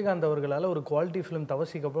 விஜயகாந்த் அவர்களால் ஒரு குவாலிட்டி ஃபிலிம்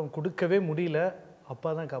தவசிக்கு அப்புறம் கொடுக்கவே முடியல, அப்பா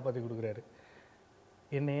தான் காப்பாற்றி கொடுக்குறாரு.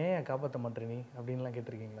 என்னையே காப்பாற்ற மாட்டேற நீ அப்படின்லாம்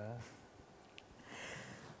கேட்டிருக்கீங்களா?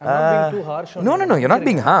 No you not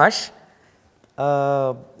being harsh.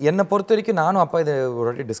 என்னை பொறுத்த வரைக்கும் நானும் அப்பா இதை ஒரு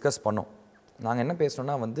வாட்டி டிஸ்கஸ் பண்ணோம். நாங்கள் என்ன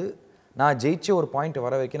பேசணும்னா வந்து நான் ஜெயிச்ச ஒரு பாயிண்ட்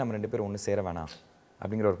வர வரைக்கும் நம்ம 2 பேரும் ஒன்று சேர வேணாம்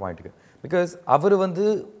அப்படிங்கிற ஒரு பாயிண்ட்டுக்கு. பிகாஸ் அவர் வந்து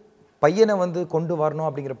பையனை வந்து கொண்டு வரணும்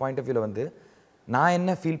அப்படிங்கிற பாயிண்ட் ஆஃப் வியூவில் வந்து நான்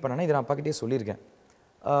என்ன ஃபீல் பண்ணேன்னா, இதை நான் அப்பாக்கிட்டே சொல்லியிருக்கேன்.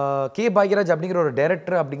 கே பாக்யராஜ் அப்படிங்கிற ஒரு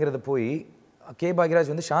டைரக்டர் அப்படிங்கிறது போய் கே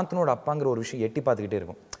பாக்யராஜ் வந்து சாந்தனோட அப்பாங்கிற ஒரு விஷயம் எட்டி பார்த்துக்கிட்டே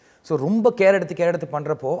இருக்கும். ஸோ ரொம்ப கேர் எடுத்து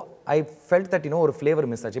பண்ணுறப்போ ஐ ஃபெல்ட் தட் ஒரு ஃப்ளேவர்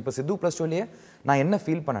மிஸ் ஆச்சு. இப்போ சித்து ப்ளஸ் டூலேயே நான் என்ன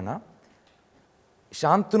ஃபீல் பண்ணேன்னா,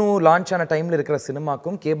 சாந்தனு லான்ச் ஆன டைமில் இருக்கிற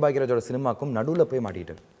சினிமாக்கும் கே பாக்யராஜோட சினிமாக்கும் நடுவில் போய்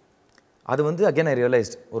மாட்டிக்கிட்டார். அது வந்து அகேன் ஐ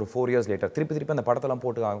ரியலைஸ்ட் ஒரு 4 years லேட்டர் திருப்பி அந்த படத்தெல்லாம்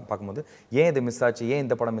போட்டு பார்க்கும்போது ஏன் இது மிஸ் ஆச்சு, ஏன்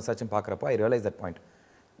இந்த படம் மிஸ் ஆச்சுன்னு பார்க்குறப்போ ஐ ரியலைஸ் தட் பாயிண்ட்.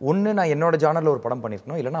 ஒன்று நான் என்னோட ஜானரில் ஒரு படம்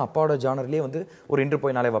பண்ணியிருக்கணும், இல்லைனா அப்பாவோட ஜானர்லேயே வந்து ஒரு இன்று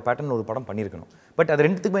போய் நாளை பேட்டர்ன் ஒரு படம் பண்ணியிருக்கணும். பட் அது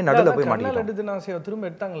 2த்துக்குமே நடுவில் போய் மாட்டிக்கிட்டோம். திரும்ப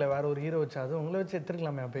எடுத்தாங்களே வேற ஒரு ஹீரோ வச்சு, அது உங்களை வச்சு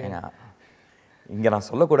எடுத்துருக்கலாமே. அப்போ இங்கே நான்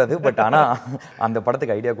சொல்லக்கூடாது, பட் ஆனால் அந்த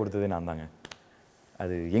படத்துக்கு ஐடியா கொடுத்தது நான் தாங்க.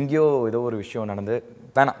 அது எங்கேயோ ஏதோ ஒரு விஷயம் நடந்து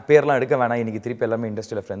வேணாம், பேர்லாம் எடுக்க வேணாம், இன்றைக்கி திருப்பி எல்லாமே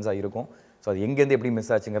இண்டஸ்ட்ரியில் ஃப்ரெண்ட்ஸாக இருக்கும். ஸோ அது எங்கேருந்து எப்படி miss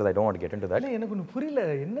ஆச்சுங்கிறது I don't get into that. எனக்கு ஒன்று புரியல,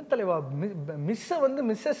 என்ன தலைவா மிஸ்ஸை வந்து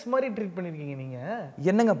மிஸ்ஸஸ் மாதிரி ட்ரீட் பண்ணியிருக்கீங்க நீங்கள்?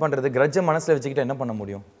 என்னங்க பண்ணுறது, கிரட்ஜை மனசில் வச்சுக்கிட்டு என்ன பண்ண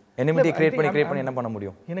முடியும்? எனிமிட்டி கிரியேட் பண்ணி என்ன பண்ண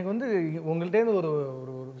முடியும்? எனக்கு வந்து உங்கள்கிட்ட ஒரு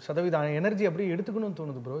சதவீதம் எனர்ஜி அப்படியே எடுத்துக்கணும்னு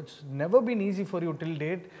தோணுது bro. It's never been easy for you till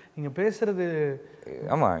date. நீங்கள் பேசுறது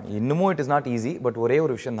ஆமாம், இன்னமும் it is not easy. But ஒரே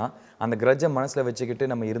ஒரு விஷயம் தான், அந்த கிரட்ஜை மனசில் வச்சுக்கிட்டு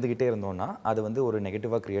நம்ம இருந்துக்கிட்டே இருந்தோம்னா அது வந்து ஒரு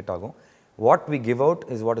நெகட்டிவாக கிரியேட் ஆகும். What we give out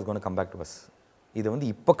is what is gonna come back to us. இது வந்து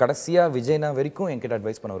இப்போ கடைசியாக விஜய்னா வரைக்கும் என்கிட்ட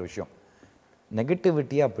அட்வைஸ் பண்ண ஒரு விஷயம்,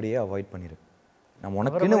 நெகட்டிவிட்டியை அப்படியே அவாய்ட் பண்ணிடு. நம்ம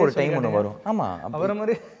உனக்குன்னு ஒரு டைம் ஒன்று வரும். ஆமாம், அவரை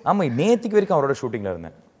மாதிரி. ஆமாம், நேற்றுக்கு வரைக்கும் அவரோட ஷூட்டிங்கில்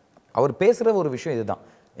இருந்தேன். அவர் பேசுகிற ஒரு விஷயம் இதுதான்.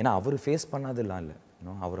 ஏன்னா அவர் ஃபேஸ் பண்ணாதெல்லாம் இல்லை.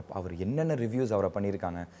 அவர் என்னென்ன ரிவ்யூஸ் அவரை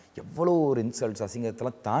பண்ணியிருக்காங்க, எவ்வளோ ஒரு இன்சல்ட்ஸ்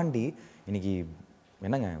அசிங்கத்தெல்லாம் தாண்டி இன்னைக்கு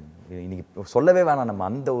என்னங்க இன்னைக்கு சொல்லவே வேணாம், நம்ம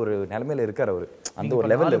அந்த ஒரு நிலைமையில இருக்கார் அவர். அந்த ஒரு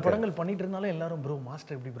லெவலில் படங்கள் பண்ணிட்டு இருந்தாலும் எல்லாரும் ப்ரோ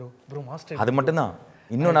மாஸ்டர் எப்படி ப்ரோ மாஸ்டர் அது மட்டும்தான்.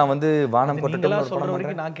 இன்னும் நான் வந்து வானம்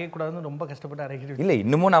கொட்டட்டும் நான் கேட்கக்கூடாதுன்னு ரொம்ப கஷ்டப்பட்டு அரைக்கிறேன். இல்லை,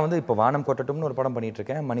 இன்னமும் நான் வந்து இப்போ வானம் கொட்டட்டும்னு ஒரு படம் பண்ணிட்டு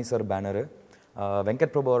இருக்கேன். மணி சார் பேனரு,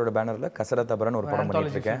 வெங்கட் பிரபு அவரோட பேனரில் கசரத் அபரன் ஒரு படம்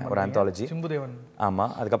பண்ணிட்டு இருக்கேன், ஒரு ஆந்தாலஜி.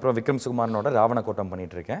 ஆமாம், அதுக்கப்புறம் விக்ரம் சுகுமாரனோட ராவண கோட்டம்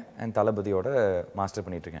பண்ணிட்டு இருக்கேன், அண்ட் தளபதியோட மாஸ்டர்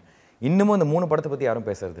பண்ணிட்டு இருக்கேன். இன்னமும் இந்த 3 படத்தை பற்றி யாரும்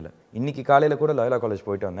பேசுறதில்ல. இன்னைக்கு காலையில் கூட லாயலா காலேஜ்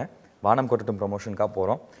போயிட்டு வந்தேன், வானம் கொட்டட்டும் ப்ரொமோஷனுக்காக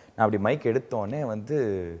போகிறோம். நான் அப்படி மைக் எடுத்தோடனே வந்து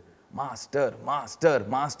மாஸ்டர் மாஸ்டர்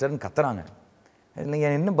மாஸ்டர்னு கத்துறாங்க.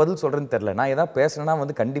 நீங்கள் என்ன பதில் சொல்கிறேன்னு தெரில. நான் எதாவது பேசுகிறேன்னா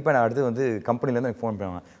வந்து கண்டிப்பாக நான் அடுத்து வந்து கம்பெனிலேருந்து எனக்கு ஃபோன்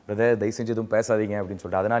பண்ணுவேன், பிரதர் தயவு செஞ்சு எதுவும் பேசாதீங்க அப்படின்னு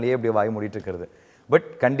சொல்லிட்டு. அதனாலேயே இப்படி வாய் மூடிட்டு இருக்கிறது. பட்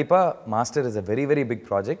கண்டிப்பாக master is a very very big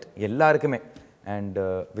project எல்லாருக்குமே. அண்ட்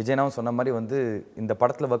விஜயனாவும் சொன்ன மாதிரி வந்து இந்த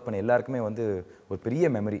படத்தில் ஒர்க் பண்ண எல்லாருக்குமே வந்து ஒரு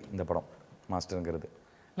பெரிய மெமரி இந்த படம் மாஸ்டருங்கிறது.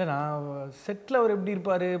 இல்லை, நான் செட்டில் அவர் எப்படி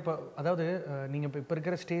இருப்பார் இப்போ, அதாவது நீங்கள் இப்போ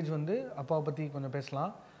இருக்கிற ஸ்டேஜ் வந்து அப்பாவை பற்றி கொஞ்சம்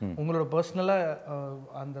பேசலாம். உங்களோட பர்சனலாக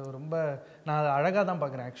அந்த ரொம்ப நான் அதை அழகாக தான்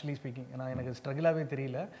பார்க்குறேன் ஆக்சுவலி ஸ்பீக்கிங். நான் எனக்கு ஸ்ட்ரகிளாகவே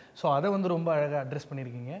தெரியல. ஸோ அதை வந்து ரொம்ப அழகாக அட்ரஸ்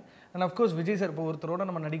பண்ணியிருக்கீங்க. அண்ட் அஃப்கோர்ஸ் விஜய் சார் இப்போ ஒருத்தரோட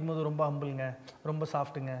நம்ம நடிக்கும்போது ரொம்ப ஹம்பிளுங்க, ரொம்ப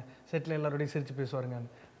சாஃப்ட்டுங்க, செட்டில் எல்லாரோடையும் சிரித்து பேசுவாருங்க.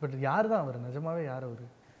 பட் யார் தான் அவர், நிஜமாவே யார் அவர்?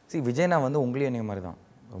 விஜய்னா வந்து உங்களையும் என்ன மாதிரி தான்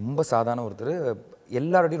ரொம்ப சாதாரண ஒருத்தர்,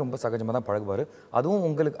 எல்லாரோடையும் ரொம்ப சகஜமாக தான் பழகுவார். அதுவும்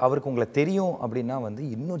அவருக்கு உங்களை தெரியும் அப்படின்னா வந்து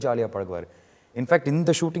இன்னும் ஜாலியாக பழகுவார். இன்ஃபேக்ட்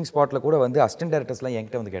இந்த ஷூட்டிங் ஸ்பாட்டில் கூட வந்து அசிஸ்டன்ட் டைரக்டர்ஸ்லாம்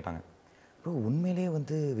என்கிட்ட வந்து கேட்டாங்க, ப்ரோ உண்மையிலே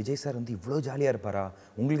வந்து விஜய் சார் வந்து இவ்வளோ ஜாலியாக இருப்பாரா,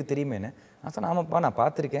 உங்களுக்கு தெரியுமேன்னு. நான் சொன்னேன், ஆமாப்பா நான்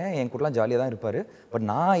பார்த்துருக்கேன், என் கூடலாம் ஜாலியாக தான் இருப்பார். பட்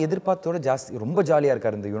நான் எதிர்பார்த்தோட ஜாஸ்தி ரொம்ப ஜாலியாக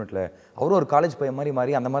இருக்கார் இந்த யூனிட்டில். அவரும் ஒரு காலேஜ் பையன்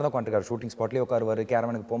மாதிரி அந்த மாதிரி தான் உட்காந்துருக்காரு. ஷூட்டிங் ஸ்பாட்லேயே உட்காருவார்,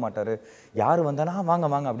 கேரவனுக்கு போக மாட்டார். யார் வந்தாலும் வாங்க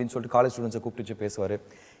வாங்க அப்படின்னு சொல்லிட்டு காலேஜ் ஸ்டூடெண்ட்ஸை கூப்பிட்டு வச்சு பேசுவார்.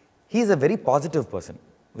 He is a very positive person.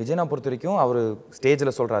 விஜயனா பொறுத்த வரைக்கும் அவர்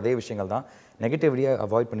ஸ்டேஜில் சொல்கிற அதே விஷயங்கள் தான். நெகட்டிவிட்டியை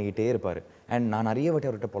அவாய்ட் பண்ணிக்கிட்டே இருப்பார். அண்ட் நான் நிறைய வாட்டி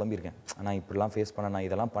அவர்கிட்ட புலம்பியிருக்கேன். நான் இப்படிலாம் ஃபேஸ் பண்ணேன், நான்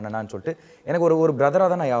இதெல்லாம் பண்ணேனான்னு சொல்லிட்டு எனக்கு ஒரு பிரதராக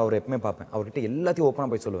தான் நான் அவர் எப்பவுமே பார்ப்பேன். அவர்கிட்ட எல்லாத்தையும்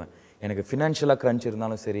ஓப்பனாக போய் சொல்லுவேன். எனக்கு ஃபினான்ஷியலாக க்ரன்ச்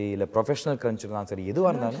இருந்தாலும் சரி, இல்லை ப்ரொஃபஷனல் க்ரன்ச் இருந்தாலும் சரி,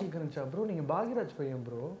 எதுவாக இருந்தாலும். ப்ரோ நீங்கள் பாக்யராஜ் பையன்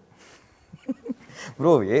bro.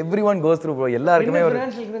 Bro every one goes through bro. எல்லாருக்குமே ஒரு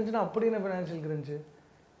ஃபினான்ஷியல் க்ரன்ச்னா அப்படி என்ன ஃபினான்ஷியல் க்ரன்ச்?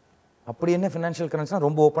 அப்படி என்ன ஃபினான்ஷியல் க்ரன்ச்னா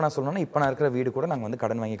ரொம்ப ஓப்பனாக சொல்லணும்னா, இப்போ நான் இருக்கிற வீடு கூட நாங்கள் வந்து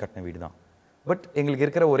கடன் வாங்கி கட்டின வீடு தான். பட் எங்களுக்கு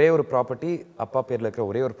இருக்கிற ஒரே ஒரு ப்ராப்பர்ட்டி, அப்பா பேரில் இருக்கிற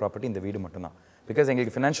ஒரே ஒரு ப்ராப்பர்ட்டி இந்த வீடு மட்டும்தான். பிகாஸ்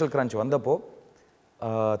எங்களுக்கு ஃபினான்ஷியல் க்ரன்ச் வந்தப்போ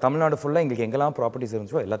தமிழ்நாடு ஃபுல்லாக எங்களுக்கு எங்கெல்லாம் ப்ராப்பர்ட்டிஸ்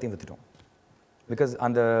இருந்துச்சோ எல்லாத்தையும் விற்றுட்டோம். பிகாஸ்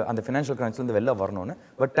அந்த ஃபினான்ஷியல் க்ரன்ச்லேருந்து வெளில வரணும்னு.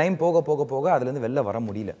 பட் டைம் போக போக போக அதுலேருந்து வெளில வர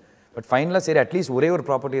முடியல. பட் ஃபைனலாக சரி அட்லீஸ்ட் ஒரே ஒரு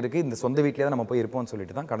ப்ராப்பர்ட்டி இருக்குது, இந்த சொந்த வீட்டிலே தான் நம்ம போய் இருப்போம்னு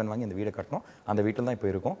சொல்லிட்டு தான் கடன் வாங்கி இந்த வீடை கட்டணும். அந்த வீட்டில் தான் இப்போ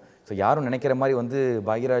இருக்கும். ஸோ யாரும் நினைக்கிற மாதிரி வந்து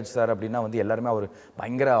பாக்யராஜ் சார் அப்படின்னா வந்து எல்லாருமே அவர்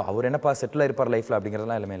பயங்கர அவர் என்னப்பா செட்டில் இருப்பார் லைஃப்பில்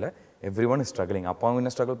அப்படிங்கிறதுலாம் எல்லாமே இல்லை. Every one is struggling. அப்பாவும்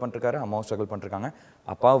இன்னும் ஸ்ட்ரகிள் பண்ணிருக்காரு, அம்மாவும் ஸ்ட்ரகிள் பண்ணிருக்காங்க.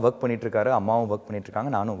 அப்பாவும் ஒர்க் பண்ணிட்டு இருக்காரு, அம்மாவும் ஒர்க் பண்ணிட்டு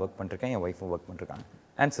இருக்காங்க, நானும் ஒர்க் பண்ணிருக்கேன், என் ஒய்ஃபும் ஒர்க் பண்ணிருக்காங்க.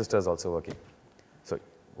 And sisters also working. So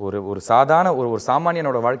ஒரு சாதாரண ஒரு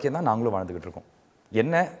சாமானியனோட வாழ்க்கையை தான் நாங்களும் வாழ்ந்துக்கிட்டு இருக்கோம்.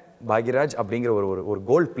 என்ன பாக்யராஜ் அப்படிங்கிற ஒரு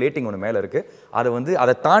கோல்ட் பிளேட்டிங் ஒன்று மேலே இருக்குது. அதை வந்து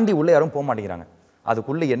அதை தாண்டி உள்ளே யாரும் போக மாட்டேங்கிறாங்க.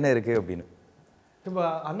 அதுக்குள்ளே என்ன இருக்குது அப்படின்னு. இப்போ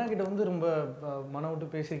அண்ணா கிட்ட வந்து ரொம்ப மன விட்டு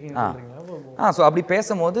பேசியிருக்கீங்க. ஸோ அப்படி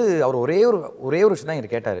பேசும்போது அவர் ஒரே ஒரு விஷயம் தான்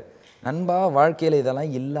என்கிட்ட கேட்டார். நண்பா வாழ்க்கையில்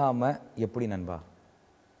இதெல்லாம் இல்லாமல் எப்படி நண்பா,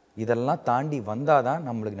 இதெல்லாம் தாண்டி வந்தால் தான்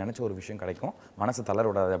நம்மளுக்கு நினச்ச ஒரு விஷயம் கிடைக்கும், மனசு தளர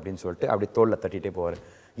விடாது அப்படின்னு சொல்லிட்டு அப்படி தோளில் தட்டிகிட்டே போவார்.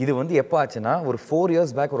 இது வந்து எப்போ ஆச்சுன்னா ஒரு 4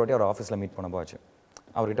 years பேக் ஒரு வாட்டி அவர் ஆஃபீஸில் மீட் பண்ணப்போ ஆச்சு.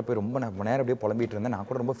 அவர்கிட்ட போய் ரொம்ப நேரம் அப்படியே புலம்பிட்டு இருந்தேன். நான்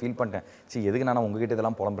கூட ரொம்ப ஃபீல் பண்ணிட்டேன். சரி எதுக்கு நான் உங்ககிட்ட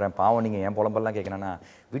இதெல்லாம் புலம்புறேன், பாவம் நீங்கள் என் புலம்பெல்லாம் கேட்கணும்னா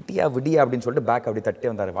விட்டியா அப்படின்னு சொல்லிட்டு பேக் அப்படி தட்டே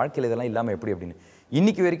வந்தார். வாழ்க்கையில் இதெல்லாம் இல்லாமல் எப்படி அப்படின்னு.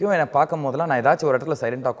 இன்றைக்கி வரைக்கும் என்னை பார்க்கும் போதெல்லாம் நான் ஏதாச்சும் ஒரு இடத்துல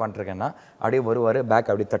சைலண்டாக உட்காந்துருக்கேன்னா அப்படியே வருவார், பேக்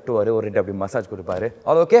அப்படி தட்டுவார், ஒரு 2 அப்படி மசாஜ் கொடுப்பாரு,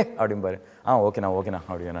 அது ஓகே அப்படிம்பாரு. ஓகேண்ணா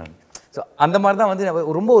அப்படின்னா. ஸோ அந்த மாதிரி தான் வந்து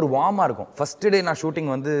ரொம்ப ஒரு வார்மாக இருக்கும். ஃபஸ்ட்டு டே நான் ஷூட்டிங்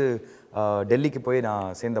வந்து டெல்லிக்கு போய்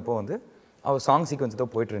நான் சேர்ந்தப்போ வந்து அவர் சாங் சீக்வன்ஸ்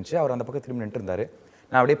தான் போயிட்டு இருந்துச்சு. அவர் அந்த பக்கம் திரும்பி நின்று இருந்தார்.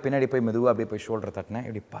 நான் அப்படியே பின்னாடி போய் மெதுவாக அப்படியே போய் ஷோல்டர் தட்டினேன்.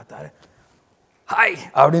 இப்படி பார்த்தாரு, ஹாய்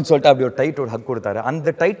அப்படின்னு சொல்லிட்டு அப்படி ஒரு டைட் ஒரு ஹக் கொடுத்தாரு.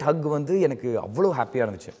 அந்த டைட் ஹக் வந்து எனக்கு அவ்வளோ ஹாப்பியாக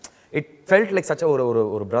இருந்துச்சு. இட் ஃபெல்ட் லைக் சச்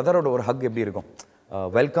ஒரு பிரதரோட ஒரு ஹக் எப்படி இருக்கும்,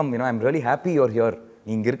 welcome you know I'm really happy your here,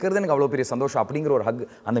 நீங்கள் இருக்கிறது எனக்கு அவ்வளோ பெரிய சந்தோஷம் அப்படிங்கிற ஒரு ஹக்.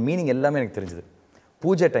 அந்த மீனிங் எல்லாமே எனக்கு தெரிஞ்சுது.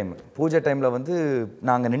 பூஜை டைமில் வந்து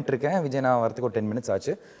நாங்கள் நின்றுருக்கேன். விஜய் நான் வரத்துக்கு ஒரு 10 minutes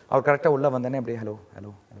ஆச்சு. அவர் கரெக்டாக உள்ளே வந்தோடனே அப்படியே ஹலோ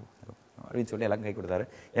அப்படின்னு சொல்லி எல்லாரும் கை கொடுத்தாரு.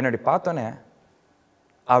 என்னோட பார்த்தோன்னே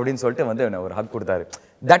அப்படின்னு சொல்லிட்டு வந்து ஒரு ஹக் கொடுத்தாரு.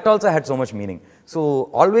 That also had so much meaning. So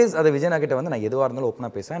always அதை விஜயனா கிட்ட வந்து நான் எதுவாக இருந்தாலும்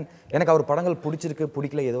ஓப்பனாக பேசுவேன். எனக்கு அவர் படங்கள் பிடிச்சிருக்கு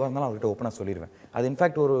பிடிக்கல எதுவாக இருந்தாலும் அவர்கிட்ட ஓப்பனாக சொல்லிடுவேன். அது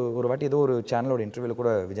இன்ஃபேக்ட் ஒரு வாட்டி ஏதோ ஒரு சேனலோட இன்டர்வியூவில்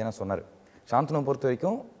கூட விஜயனா சொன்னார், சாந்தனு பொறுத்த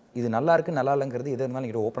வரைக்கும் இது நல்லா இருக்குது நல்லா இல்லைங்கிறது எது இருந்தாலும்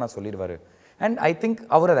நீங்கள் ஓப்பனாக சொல்லிடுவார். அண்ட் ஐ திங்க்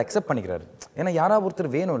அவர் அதை அக்செப்ட் பண்ணிக்கிறாரு. ஏன்னா யாராவது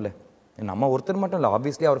ஒருத்தர் வேணும் இல்லை, நம்ம ஒருத்தர் மட்டும் இல்லை,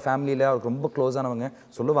 ஆப்வியஸ்லி அவர் ஃபேமிலியில் அவருக்கு ரொம்ப க்ளோஸானவங்க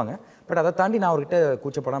சொல்லுவாங்க. பட் அதை தாண்டி நான் அவர்கிட்ட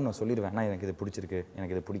கூச்சப்படாமல் நான் சொல்லிடுவேன், நான் எனக்கு இது பிடிச்சிருக்கு,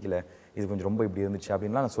 எனக்கு இது பிடிக்கல, இது கொஞ்சம் ரொம்ப இப்படி இருந்துச்சு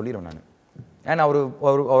அப்படின்லாம் நான் சொல்லிடுவேன் நான். அண்ட்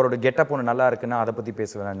அவரோட கெட்டப் ஒன்று நல்லா இருக்குன்னா அதை பற்றி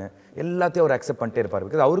பேசுவேன் நான். எல்லாத்தையும் அவர் அக்செப்ட் பண்ணிட்டே இருப்பார்.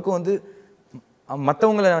 பிகாஸ் அவருக்கும் வந்து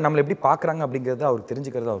மற்றவங்களை நம்மளை எப்படி பார்க்குறாங்க அப்படிங்கிறது அவருக்கு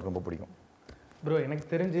தெரிஞ்சுக்கிறது அவருக்கு ரொம்ப பிடிக்கும். ப்ரோ எனக்கு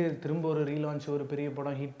தெரிஞ்சு திரும்ப ஒரு ரீலான்ச், ஒரு பெரிய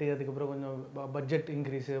படம் ஹிட்டு, அதுக்கப்புறம் கொஞ்சம் பட்ஜெட்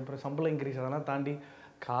இன்க்ரீஸு, அப்புறம் சம்பளம் இன்க்ரீஸ், அதெல்லாம் தாண்டி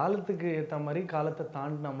காலத்துக்கு ஏற்ற மாதிரி காலத்தை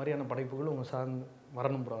தாண்டின மாதிரியான படைப்புகள் உங்கள் சார்ந்து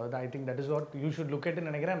வரணும் ப்ரோ. அது I think that is what you should look அட்னு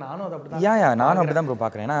நினைக்கிறேன். நானும் அதை அப்படி தான் நானும் அப்படி தான் ப்ரோ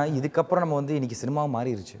பார்க்குறேன். ஏன்னா இதுக்கப்புறம் நம்ம வந்து இன்றைக்கி சினிமாவும்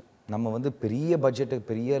மாறிடுச்சு. நம்ம வந்து பெரிய பட்ஜெட்டுக்கு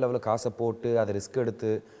பெரிய லெவலில் காசை போட்டு அதை ரிஸ்க்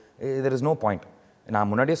எடுத்து தெர் இஸ் நோ பாயிண்ட். நான்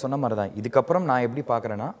முன்னாடியே சொன்ன மாதிரி தான் இதுக்கப்புறம் நான் எப்படி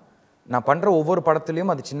பார்க்குறேன்னா, நான் பண்ணுற ஒவ்வொரு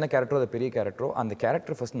படத்துலையும் அது சின்ன கேரக்டரோ அது பெரிய கேரக்டரோ அந்த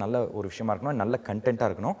கேரக்டர் ஃபஸ்ட் நல்ல ஒரு விஷயமா இருக்கணும், நல்ல கண்டென்ட்டாக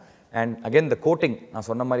இருக்கணும். அண்ட் அகெயின் இந்த கோட்டிங் நான்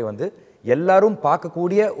சொன்ன மாதிரி வந்து எல்லாரும்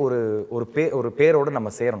பார்க்கக்கூடிய ஒரு பேரோடு நம்ம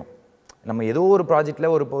சேரணும். நம்ம ஏதோ ஒரு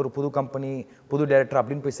ப்ராஜெக்டில் ஒரு புது கம்பெனி புது டைரக்டர்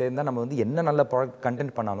அப்படின்னு போய் சேர்ந்தால் நம்ம வந்து என்ன நல்ல ப்ராடக்ட்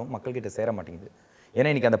கண்டென்ட் பண்ணாலும் மக்கள்கிட்ட சேர மாட்டேங்குது. ஏன்னா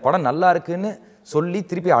இன்றைக்கி அந்த படம் நல்லா இருக்குன்னு சொல்லி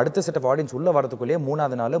திருப்பி அடுத்த செட் ஆஃப் ஆடியன்ஸ் உள்ளே வரதுக்குள்ளேயே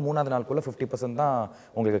மூணாவது நாளுக்குள்ளே 50% தான்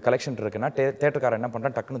உங்களுக்கு கலெக்ஷன் இருக்குன்னா தேட்டருக்காரன் என்ன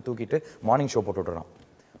பண்ணுறான், டக்குன்னு தூக்கிட்டு மார்னிங் ஷோ போட்டு விட்டுறான்.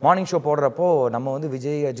 மார்னிங் ஷோ போடுறப்போ நம்ம வந்து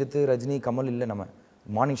விஜய், அஜித், ரஜினி, கமல் இல்லை, நம்ம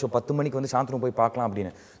மார்னிங் ஷோ 10 மணிக்கு வந்து சாந்தனு போய் பார்க்கலாம்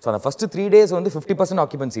அப்படின்னு. ஸோ அந்த ஃபஸ்ட்டு 3 days வந்து 50%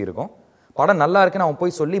 ஆக்கியபன்சி இருக்கும். படம் நல்லா இருக்குன்னு அவன்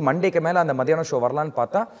போய் சொல்லி மண்டேக்கு மேலே அந்த மதியானம் ஷோ வரலான்னு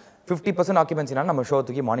பார்த்தா 50% ஆக்கியபன்சினால நம்ம ஷோ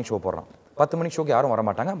தூக்கி மார்னிங் ஷோ போடுறோம். 10 மணிக்கு ஷோக்கு யாரும் வர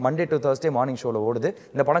மாட்டாங்க. மண்டே டு தேர்ஸ்டே மார்னிங் ஷோவில் ஓடுது.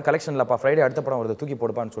 இந்த படம் கலெக்ஷன் இல்லைப்பா, ஃப்ரைடே அடுத்த படம் வருது தூக்கி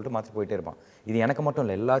போடுப்பான்னு சொல்லிட்டு மாற்றி போயிட்டே இருப்பான். இது எனக்கு மட்டும்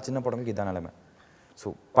இல்லை, எல்லா சின்ன படங்களுக்கும் இதான் நிலைமை. ஸோ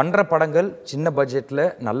பண்ணுற படங்கள் சின்ன பட்ஜெட்டில்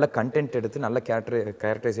நல்ல கண்டென்ட் எடுத்து நல்ல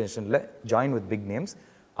கேரக்டரைசேஷனில் ஜாயின் வித் பிக் நேம்ஸ்,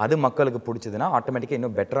 அது மக்களுக்கு பிடிச்சதுன்னா ஆட்டோமேட்டிக்காக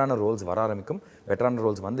இன்னும் பெட்டரான ரோல்ஸ் வர ஆரம்பிக்கும். பெட்டரான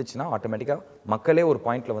ரோல்ஸ் வந்துச்சுன்னா ஆட்டோமேட்டிக்காக மக்களே ஒரு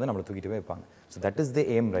பாயிண்ட்டில் வந்து நம்மளை தூக்கிட்டு வைப்பாங்க. So that is the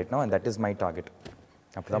aim right now and that is my target.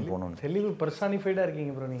 அப்படி தான் போகணும். தெளிவு பர்சானிஃபைடாக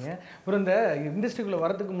இருக்கீங்க ப்ரோ நீங்கள். அப்புறம் இந்த இண்டஸ்ட்ரிக்குள்ளே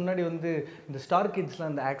வரதுக்கு முன்னாடி வந்து இந்த ஸ்டார்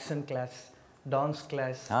கிட்ஸ்லாம் இந்த ஆக்ஷன் கிளாஸ், டான்ஸ்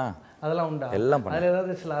கிளாஸ் அதெல்லாம் உண்டா? எல்லாம் அதில்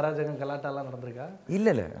ஏதாவது சில அராஜகம் கலாட்டாலாம் நடந்திருக்கா?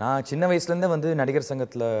 இல்லை நான் சின்ன வயசுலேருந்தே வந்து நடிகர்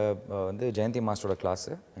சங்கத்தில் வந்து ஜெயந்தி மாஸ்டரோட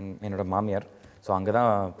கிளாஸு என்னோட மாமியார். ஸோ அங்கே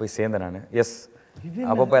தான் போய் சேர்ந்தேன் நான். எஸ்,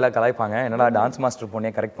 அப்பப்போ எல்லாம் கலாய்ப்பாங்க, என்னடா டான்ஸ் மாஸ்டர்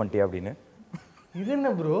பொண்ணே கரெக்ட் பண்ணிட்டியா அப்படின்னு. இது என்ன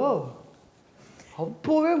ப்ரோ,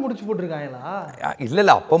 அப்போவே முடிச்சு போட்டிருக்காங்களா?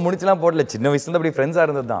 இல்லை அப்போ முடிச்சுலாம் போடல, சின்ன வயசுலேருந்து அப்படி ஃப்ரெண்ட்ஸாக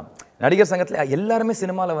இருந்தது தான். நடிகர் சங்கத்தில் எல்லாருமே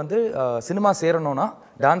சினிமாவில் வந்து சினிமா சேரணும்னா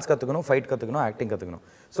டான்ஸ் கற்றுக்கணும், ஃபைட் கற்றுக்கணும், ஆக்டிங் கற்றுக்கணும்.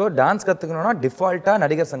 ஸோ டான்ஸ் கற்றுக்கணுன்னா டிஃபால்ட்டாக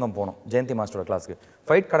நடிகர் சங்கம் போகணும் ஜெயந்தி மாஸ்டரோட கிளாஸுக்கு.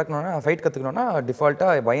 ஃபைட் கற்றுக்கணுன்னா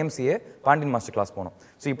டிஃபால்ட்டாக YMCA பாண்டியன் மாஸ்டர் கிளாஸ் போகணும்.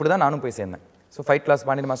 ஸோ இப்படி தான் நானும் போய் சேர்ந்தேன். So fight class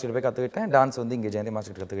Pandian master போய் கற்றுக்கிட்டேன், டான்ஸ் வந்து இங்கே ஜெயந்தி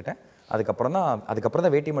மாஸ்டர் கற்றுக்கிட்டேன். அதுக்கப்புறம்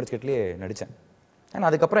தான் வேட்டி மடிச்சுக்கிட்டே நடித்தேன். அண்ட்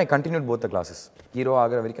அதுக்கப்புறம் ஐ கண்டினியூட் போத் கிளாஸஸ். ஹீரோ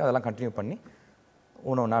ஆகிற வரைக்கும் அதெல்லாம் கண்டினியூ பண்ணி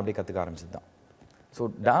ஒன்று அப்படி கற்றுக்க ஆரம்பிச்சது தான். ஸோ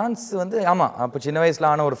டான்ஸ் வந்து ஆமாம், அப்போ சின்ன வயசில்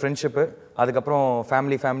ஆன ஒரு ஃப்ரெண்ட்ஷிப்பு, அதுக்கப்புறம்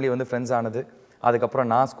ஃபேமிலி வந்து ஃப்ரெண்ட்ஸ் ஆனது. அதுக்கப்புறம்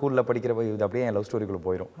நான் ஸ்கூலில் படிக்கிறப்போ இது அப்படியே என் லவ் ஸ்டோரிக்குள்ளே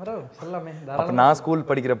போயிடும். அப்போ நான் ஸ்கூல்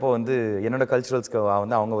படிக்கிறப்போ வந்து என்னோட கல்ச்சுரல்ஸ்க்கு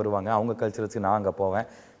வந்து அவங்க வருவாங்க, அவங்க கல்ச்சுரல்ஸ்க்கு நான் அங்கே போவேன்.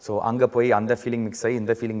 ஸோ அங்கே போய் அந்த ஃபீலிங் மிக்ஸ் ஆகி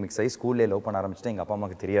இந்த ஃபீலிங் மிக்ஸ் ஆகி ஸ்கூல்லே லவ் பண்ண ஆரம்பிச்சிட்டேன். எங்கள் அப்பா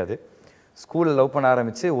அம்மாவுக்கு தெரியாது. ஸ்கூலில் லவ் பண்ண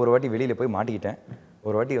ஆரம்பித்து ஒரு வாட்டி வெளியில் போய் மாட்டிக்கிட்டேன்.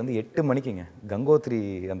 ஒரு வாட்டி வந்து 8 மணிக்குங்க, கங்கோத்ரி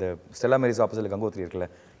அந்த ஸ்டெல்லா மேரிஸ் ஆப்போசிட்டில் கங்கோத்ரி இருக்குல்ல,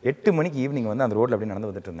 8 மணிக்கு ஈவினிங் வந்து அந்த ரோட்டில் அப்படியே நடந்து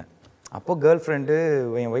வந்துட்டு இருந்தேன். அப்போ கேர்ள் ஃப்ரெண்டு,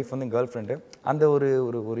 என் ஒய்ஃப் வந்து கேர்ள் ஃப்ரெண்டு, அந்த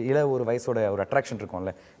ஒரு வயசோட ஒரு அட்ராக்ஷன்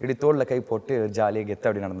இருக்கும்ல, இப்படி தோளில் கை போட்டு ஜாலியாக கெத்து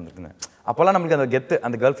அப்படி நடந்துட்டு இருந்தேன். அப்போல்லாம் நம்மளுக்கு அந்த கெத்து,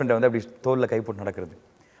 அந்த கேர்ள் ஃப்ரெண்டை வந்து அப்படி தோளில் கை போட்டு நடக்கிறது.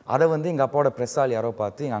 அதை வந்து எங்கள் அப்பாவோட ப்ரெஸ் ஆள் யாரோ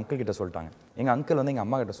பார்த்து எங்கள் அங்கிள் கிட்ட சொல்லிட்டாங்க. எங்கள் அங்கிள் வந்து எங்கள்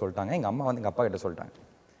அம்மா கிட்ட சொல்லிட்டாங்க, எங்கள் அம்மா வந்து எங்கள் அப்பா கிட்ட சொல்லிட்டாங்க.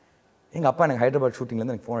 எங்கள் அப்பா எனக்கு ஹைதராபாத்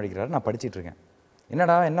ஷூட்டிங்லேருந்து எனக்கு ஃபோன் அடிக்கிறாரு, நான் படிச்சுட்டு இருக்கேன்.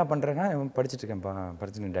 என்னடா என்ன பண்ணுறேன்னா, படிச்சுட்டு இருக்கேன்ப்பா,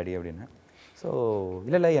 படிச்சுட்டு டாடி அப்படின்னு. ஸோ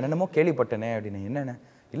இல்லை என்னென்னமோ கேள்விப்பட்டேனே அப்படின்னு. என்னென்ன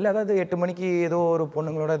இல்லை, அதாவது 8 மணிக்கு ஏதோ ஒரு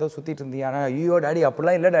பொண்ணுங்களோட ஏதோ சுற்றிட்டு இருந்தீங்க. ஆனால் ஐயோ டாடி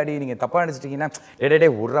அப்படிலாம் இல்லை டாடி, நீங்கள் தப்பாக நினச்சிட்டிங்கன்னா டே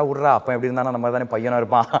விட்றா அப்போ எப்படி இருந்தாலும் அந்த மாதிரி தானே பையனாக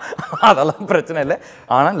இருப்பான், அதெல்லாம் பிரச்சனை இல்லை.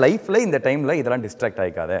 ஆனால் லைஃப்பில் இந்த டைமில் இதெல்லாம் டிஸ்ட்ராக்ட்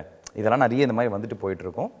ஆகிக்காத, இதெல்லாம் நிறைய இந்த மாதிரி வந்துட்டு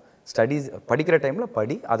போயிட்டுருக்கோம். ஸ்டடீஸ் படிக்கிற டைமில்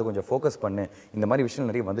படி, அதை கொஞ்சம் ஃபோக்கஸ் பண்ணு, இந்த மாதிரி விஷயம்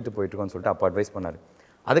நிறைய வந்துட்டு போயிட்டுருக்கோன்னு சொல்லிட்டு அப்போ அட்வைஸ் பண்ணார்.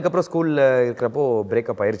 அதுக்கப்புறம் ஸ்கூலில் இருக்கிறப்போ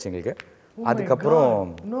பிரேக்கப் ஆயிடுச்சு எங்களுக்கு. அதுக்கப்புறம்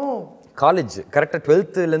காலேஜ் கரெக்டாக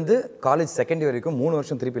 12th காலேஜ் செகண்ட் இயர் வரைக்கும் 3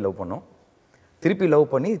 வருஷம் திருப்பி லவ்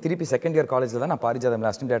பண்ணி திருப்பி செகண்ட் இயர் காலேஜில் தான் நான் பாரிஜாதமில்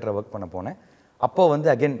அசிஸ்டன்ட் டேரக்டராக ஒர்க் பண்ண போனேன். அப்போ வந்து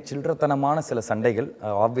அகெயின் சில்லறத்தனமான சில சண்டைகள்,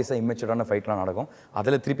 ஆப்வியஸாக இம்மெச்சூரான ஃபைட்லாம் நடக்கும்.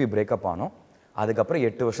 அதில் திருப்பி பிரேக்கப் ஆனோம். அதுக்கப்புறம்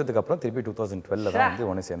 8 வருஷத்துக்கு அப்புறம் திருப்பி 2012 தான் வந்து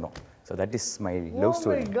ஒன்று சேர்ந்தோம். So that is my love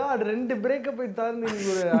story. ரெண்டு பிரேக்கப்பை தாண்டி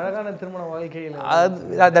ஒரு அழகான திருமண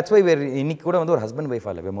வாழ்க்கையில் தட்ஸ் வை வேர் இன்னைக்கு கூட வந்து ஒரு ஹஸ்பண்ட் ஒய்ஃப்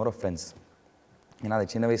இல்லை, மோர் ஆஃப் ஃப்ரெண்ட்ஸ். ஏன்னா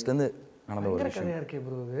அது சின்ன வயசுலேருந்து நடந்த ஒரு விஷயம் இருக்கே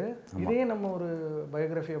ப்ரோ. இதே நம்ம ஒரு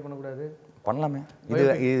பயோகிராஃபியாக பண்ணக்கூடாது? பண்ணலாமே.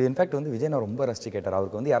 இது இன்ஃபேக்ட் வந்து விஜய் நான் ரொம்ப ரசிச்சு கேட்டார்.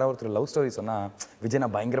 அவருக்கு வந்து யாராவது ஒருத்தர் லவ் ஸ்டோரி சொன்னால் விஜய்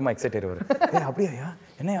நான் பயங்கரமாக எக்ஸைட் ஆயிடுவார். அப்படியா,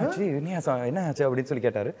 என்ன ஆச்சு அப்படின்னு சொல்லி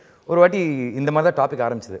கேட்டார். ஒரு வாட்டி இந்த மாதிரி தான் டாபிக்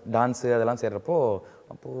ஆரம்பிச்சது, டான்ஸு அதெல்லாம் சேர்றப்போ.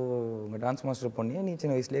 அப்போது உங்கள் டான்ஸ் மாஸ்டர் பொண்ணியே நீ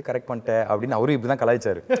சின்ன வயசுலேயே கரெக்ட் பண்ணிட்டேன் அப்படின்னு அவரும் இப்படி தான்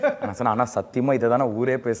கலாய்ச்சார். நான் சொன்னேன், ஆனால் சத்தியமாக இதை தானே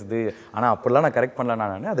ஊரே பேசுது, ஆனால் அப்படிலாம் நான் கரெக்ட் பண்ணல.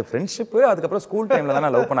 நான் அது ஃப்ரெண்ட்ஷிப்பு, அதுக்கப்புறம் ஸ்கூல் டைமில் தான்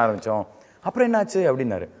நான் லவ் பண்ண ஆரம்பித்தோம். அப்புறம் என்னாச்சு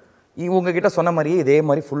அப்படின்னாரு. உங்ககிட்ட சொன்ன மாதிரியே இதே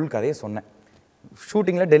மாதிரி ஃபுல் கதையை சொன்னேன்.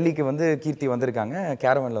 ஷூட்டிங்கில் டெல்லிக்கு வந்து கீர்த்தி வந்திருக்காங்க,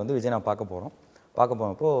 கேரவனில் வந்து விஜய் நான் பார்க்க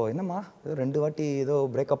போனப்போ என்னம்மா ஏதோ 2 வாட்டி ஏதோ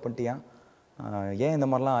பிரேக்கப் பண்ணிட்டியா, ஏன் இந்த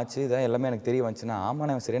மாதிரிலாம் ஆச்சு, இதான் எல்லாமே எனக்கு தெரிய வந்துச்சுன்னா, ஆமா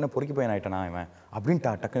நான் சரியான பொறுக்கி பையன் ஆகிட்டேனா இவன்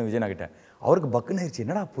அப்படின்ட்டா டக்குன்னு விஜய் நான் கிட்டேன். அவருக்கு பக்குன்னு ஆயிடுச்சு,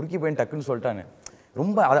 என்னடா பொறுக்கி பையன் டக்குன்னு சொல்லிட்டான்னு.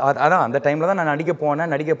 ரொம்ப அதான் அந்த டைமில் தான் நான்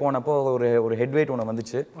நடிக்க போனப்போ ஒரு ஹெட் வெயிட் ஒன்று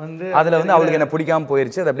வந்துச்சு. அதில் வந்து அவளுக்கு என்ன பிடிக்காமல்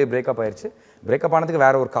போயிடுச்சு, அது அப்படியே பிரேக்கப் ஆயிடுச்சு. பிரேக்கப் ஆனதுக்கு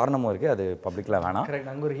வேற ஒரு காரணமும் இருக்குது, அது பப்ளிக்கில் வேணாம்.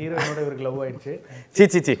 அங்கே ஒரு ஹீரோனோட இவருக்கு லவ் ஆயிடுச்சு.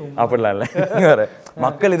 சி அப்படிலாம் இல்லை, வேறு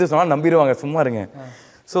மக்கள் இது சொன்னால் நம்பிடுவாங்க, சும்மா இருங்க.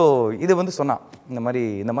 ஸோ இது வந்து சொன்னான், இந்த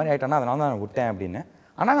மாதிரி ஆகிட்டானா அதனால தான் நான் விட்டேன் அப்படின்னு.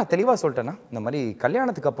 ஆனால் நான் தெளிவாக சொல்லிட்டேன்னா, இந்த மாதிரி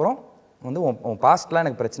கல்யாணத்துக்கு அப்புறம் வந்து உன் பாஸ்ட்லாம்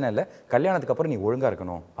எனக்கு பிரச்சனை இல்லை, கல்யாணத்துக்கு அப்புறம் நீ ஒழுங்காக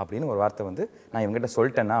இருக்கணும் அப்படின்னு ஒரு வார்த்தை வந்து நான் இவங்ககிட்ட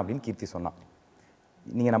சொல்லிட்டேன்னா அப்படின்னு கீர்த்தி சொன்னான்.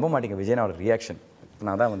 நீங்கள் நம்ப மாட்டீங்க விஜயனோட ரியாக்ஷன்.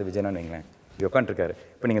 நான் தான் வந்து விஜயனா வைங்களேன் உட்காந்துருக்காரு.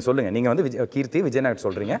 இப்போ நீங்கள் சொல்லுங்கள், நீங்கள் வந்து கீர்த்தி விஜயனா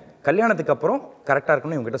சொல்கிறீங்க, கல்யாணத்துக்கு அப்புறம் கரெக்டாக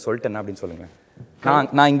இருக்கணும் இவங்ககிட்ட சொல்லிட்டேன்னா அப்படின்னு சொல்லுங்கள்.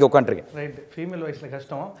 நான் இங்கே உட்காந்துருக்கேன். ரைட், ஃபீமேல் வாய்ஸில்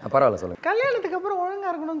கஷ்டம், பரவாயில்ல சொல்லுங்கள். கல்யாணத்துக்கு அப்புறம்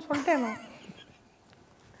ஒழுங்காக இருக்கணும்னு சொல்லிட்டேன்.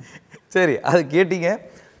 சரி, அது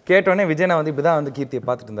கேட்டோடனே விஜயனா வந்து இப்படி தான் வந்து கீர்த்தியை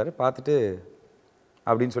பார்த்துட்டு இருந்தார். பார்த்துட்டு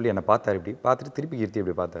அப்படின்னு சொல்லி என்னை பார்த்தார், இப்படி பார்த்துட்டு திருப்பி கீர்த்தி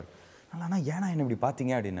இப்படி பார்த்தார். ஆனால் ஏன்னா என்ன இப்படி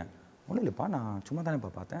பார்த்தீங்க அப்படின்னு. ஒன்றும் இல்லைப்பா, நான் சும்மா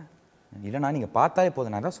தானேப்பா பார்த்தேன். இல்லைண்ணா நீங்கள் பார்த்தாலே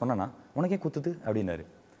போதும், நான் தான் சொன்னேண்ணா, உனக்கே குத்துது அப்படின்னாரு.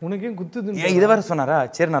 உனக்கே குத்துது இதை வேறு சொன்னாரா?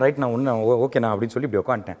 சரி நான் ரைட், நான் ஒன்று ஓகேண்ணா அப்படின்னு சொல்லி இப்படி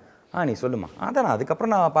உட்காந்துட்டேன். நீ சொல்லுமா. அதான் நான்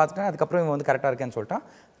அதுக்கப்புறம் நான் பார்த்துட்டேன். அதுக்கப்புறம் இவன் வந்து கரெக்டாக இருக்கேன்னு சொல்லிட்டான்.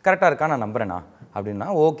 கரெக்டாக இருக்கா நான் நம்புறேண்ணா அப்படின்னா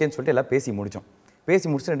ஓகேன்னு சொல்லிட்டு எல்லாம் பேசி முடித்தோம். பேசி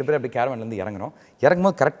முடிச்சு 2 பேரும் அப்படி கேரவன்லேருந்து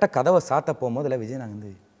இறங்கும்போது கரெக்டாக கதவை சாத்த போகும்போது இல்லை விஜய் நாங்கள்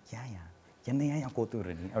வந்து என்ன ஏன் கோத்து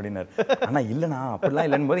விடுற நீ அப்படின்னாரு. ஆனால் இல்லைண்ணா அப்படிலாம்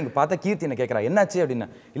இல்லைன்னு போது இங்கே பார்த்தா கீர்த்தி என்ன கேட்குறா, என்னாச்சு அப்படின்னா.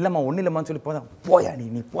 இல்லைம்மா ஒன்றும் இல்லைம்மான்னு சொல்லி போயா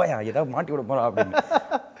நீ போயா ஏதாவது மாட்டி விட போகிறா அப்படின்னு.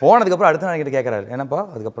 போனதுக்கப்புறம் அடுத்த நாள் கிட்ட கேட்குறாரு, என்னப்பா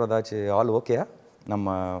அதுக்கப்புறம் ஏதாச்சும் ஆல் ஓகேயா,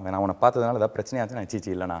 நான் உன்னை பார்த்ததுனால ஏதாவது பிரச்சனையாச்சு, நான் சீச்சி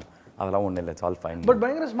இல்லைண்ணா அதெல்லாம் ஒன்றும் இல்லை, ஆல் ஃபைன். பட்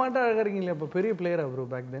பயங்கர ஸ்மார்ட்டாக அழகாருக்கீங்களே, அப்போ பெரிய பிளேயரா ப்ரோ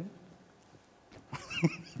பேக் தென்?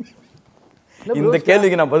 இந்த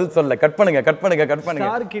கேள்விக்கு நான் பதில் சொல்ல. கட் பண்ணுங்க.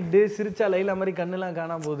 ஸ்டார் கிட் சிரிச்சா லைலா மாதிரி கண்ணெல்லாம்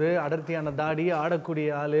காணாம போகுது, அடர்த்தியான தாடி, ஆடக்கூடிய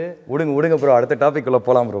ஆளு. விடுங்க ப்ரோ, அடுத்த டாபிக் உள்ள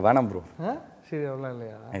போலாம் ப்ரோ. வேணாம் ப்ரோ. சரி அவ்வளோ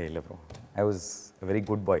இல்லையா? இல்லை bro, I was very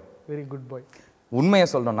good bye. Very good பாய். உண்மையை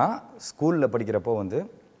சொல்லணும்னா ஸ்கூலில் படிக்கிறப்போ வந்து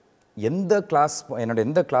என்னோட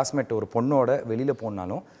எந்த கிளாஸ்மேட் ஒரு பொண்ணோட வெளியில்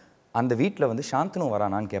போனாலும் அந்த வீட்டில் வந்து சாந்தனு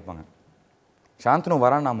வரானான்னு கேட்பாங்க. சாந்தனு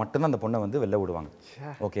வரானா மட்டும்தான் அந்த பொண்ணை வந்து வெளில விடுவாங்க.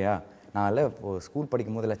 ஓகேயா? நான் ஸ்கூல்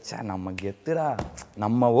படிக்கும் போதில் நம்ம கெத்துடா,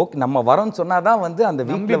 நம்ம வரோன்னு சொன்னால் தான் வந்து அந்த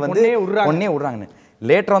வீட்டில் வந்து பொண்ணே விட்றாங்கன்னு.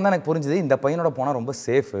 லேட்டர் வந்து எனக்கு புரிஞ்சுது, இந்த பையனோட போனால் ரொம்ப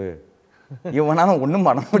சேஃபு, இவனாலும் ஒன்றும்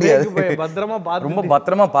பண்ண முடியாது, ரொம்ப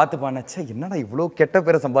பத்திரமா பார்த்துப்பானே. என்னடா இவ்வளோ கெட்ட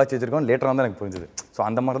பேரை சம்பாதிச்சு வச்சிருக்கோம், லேட்டராக தான் எனக்கு புரிஞ்சுது. ஸோ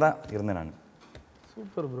அந்த மாதிரி தான் இருந்தேன் நான்.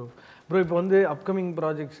 Super bro. இப்போ வந்து அப்கமிங்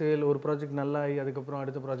ப்ராஜெக்ட்ஸு இல்லை ஒரு ப்ராஜெக்ட் நல்லா ஆகி அதுக்கப்புறம்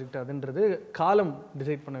அடுத்த ப்ராஜெக்ட் அதுன்றது காலம்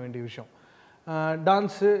டிசைட் பண்ண வேண்டிய விஷயம்.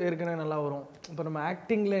 டான்ஸு ஏற்கனவே நல்லா வரும். இப்போ நம்ம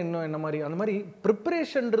ஆக்டிங்கில் இன்னும் என்ன மாதிரி அந்த மாதிரி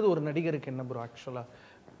ப்ரிப்பரேஷன்றது ஒரு நடிகருக்கு என்ன ப்ரோ ஆக்சுவலாக?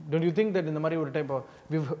 டோன்ட் யூ திங்க் தட் இந்த மாதிரி ஒரு type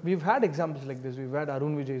we've had examples like this. We've had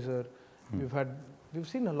Arun Vijay sir, we've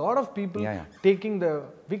seen a lot of people taking the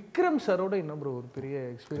Vikram sir-ஓட என்ன ப்ரோ ஒரு பெரிய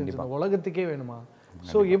எக்ஸ்பீரியன்ஸ் இந்த உலகத்துக்கே வேணுமா?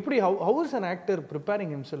 ஸோ எப்படி how is an actor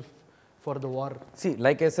preparing himself for the war? See,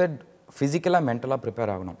 like I said, ஃபிசிக்கலாக மென்டலாக prepare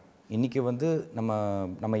ஆகணும். இன்றைக்கி வந்து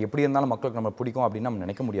நம்ம எப்படி இருந்தாலும் மக்களுக்கு நம்மளை பிடிக்கும் அப்படின்னு நம்ம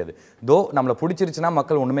நினைக்க முடியாது. நம்மளை பிடிச்சிருச்சுன்னா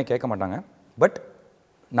மக்கள் ஒன்றுமே கேட்க மாட்டாங்க. பட்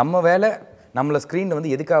நம்ம வேலை, நம்மளை ஸ்க்ரீனில்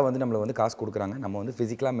வந்து எதுக்காக வந்து நம்மளை வந்து காசு கொடுக்குறாங்க, நம்ம வந்து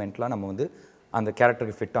ஃபிசிக்கலாக மென்டலாக நம்ம வந்து அந்த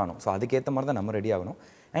கேரக்டருக்கு ஃபிட் ஆகணும். ஸோ அதுக்கேற்ற மாதிரி தான் நம்ம ரெடி ஆகணும்.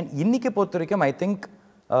 அண்ட் இன்றைக்கி பொறுத்த வரைக்கும் ஐ திங்க்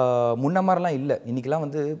முன்ன மாதிரிலாம் இல்லை. இன்றைக்கெலாம்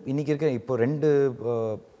வந்து இன்றைக்கி இருக்க இப்போ 2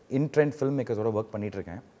 இன்ட்ரெண்ட் ஃபில்ம் மேக்கர்ஸோட ஒர்க்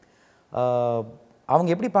பண்ணிகிட்ருக்கேன். அவங்க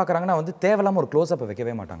எப்படி பார்க்குறாங்கன்னா வந்து தேவையில்லாமல் ஒரு க்ளோஸ்அப்பை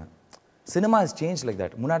வைக்கவே மாட்டாங்க. Cinema is change like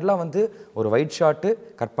that. முன்னாடிலாம் வந்து ஒரு ஒயிட் ஷாட்டு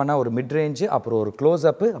கட் பண்ணால் ஒரு மிட் ரேஞ்சு, அப்புறம் ஒரு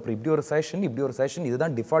க்ளோஸ்அப்பு, அப்புறம் இப்படி ஒரு செஷன்,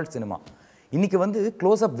 இதுதான் டிஃபால்ட் சினிமா. இன்றைக்கி வந்து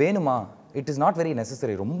க்ளோஸ்அப் வேணுமா, it is not very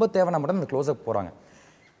necessary. ரொம்ப தேவைன்னா மட்டும் இந்த க்ளோஸ்அப் போகிறாங்க.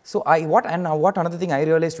 So what another thing I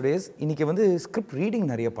realized today is இன்றைக்கி வந்து ஸ்கிரிப்ட் ரீடிங்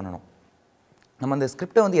நிறைய பண்ணணும். நம்ம அந்த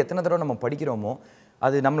ஸ்கிரிப்டை வந்து எத்தனை தடவை நம்ம படிக்கிறோமோ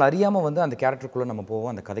அது நம்மளை அறியாமல் வந்து அந்த கேரக்டருக்குள்ளே நம்ம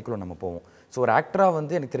போவோம், அந்த கதைக்குள்ளே நம்ம போவோம். ஸோ ஒரு ஆக்டராக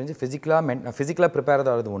வந்து எனக்கு தெரிஞ்சு ஃபிசிக்கலாக ப்ரிப்பேர்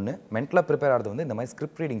ஆகிறது ஒன்று, மென்டலாக ப்ரிப்பேர் ஆகிறது வந்து இந்த மாதிரி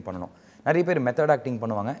ஸ்கிரிப்ட் ரீடிங் பண்ணணும். நிறைய பேர் மெத்தட் ஆக்டிங்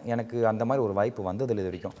பண்ணுவாங்க. எனக்கு அந்த மாதிரி ஒரு வாய்ப்பு வந்ததில்லை இது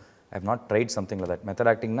வரைக்கும். I have not tried something like that. Method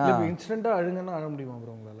ஆக்டிங்னா இன்ஸ்டன்ட்டாக அழுங்கன்னா அழ முடியுமா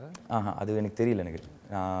ப்ரோ உங்களால்? அது எனக்கு தெரியல. எனக்கு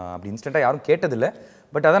அப்படி இன்ஸ்டன்ட்டாக யாரும் கேட்டதில்லை.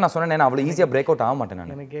 பட் அதான் நான் சொன்னேன், அவ்வளோ ஈஸியாக பிரேக் அவுட் ஆக மாட்டேன்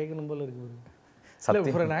நான். எனக்கு கேட்கணும் போல இருக்குது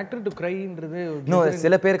சத்தியம். ஒரு ஆக்டர் டு க்ரைன்றது இன்னும்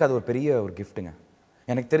சில பேருக்கு அது ஒரு பெரிய ஒரு கிஃப்ட்டுங்க.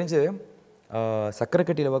 எனக்கு தெரிஞ்சு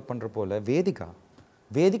சக்கரக்கட்டியில் ஒர்க் பண்ணுற போல்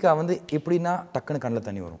வேதிகா வந்து எப்படின்னா டக்குன்னு கண்ணில்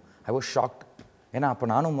தண்ணி வரும். I was shocked. ஏன்னா அப்போ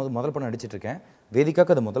நானும் முதல் படம் நடிச்சிட்ருக்கேன்.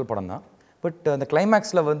 வேதிகாவுக்கு அது முதல் படம் தான். பட் அந்த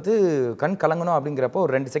கிளைமேக்ஸில் வந்து கண் கலங்கணும் அப்படிங்கிறப்போ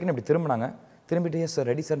ஒரு 2 செகண்ட் இப்படி திரும்பிட்டு எஸ் சார்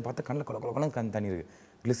ரெடி சார் பார்த்தா கண்ணில் கொலன்னு கண் தண்ணி இருக்குது.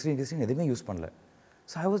 கிளிஸ்ரின் எதுவுமே யூஸ் பண்ணல.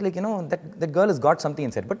 So I was like that girl is got something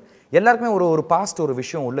in side. But எல்லாருக்குமே ஒரு பாஸ்ட் ஒரு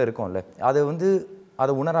விஷயம் உள்ளே இருக்கும்ல,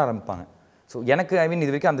 அதை உணர ஆரம்பிப்பாங்க. ஸோ எனக்கு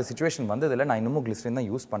இது வரைக்கும் அந்த சிச்சுவேஷன் வந்ததில்லை. நான் இன்னமும் கிளிஸ்ரின் தான்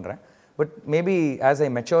யூஸ் பண்ணுறேன். But maybe as I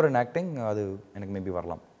mature in acting அது எனக்கு மேபி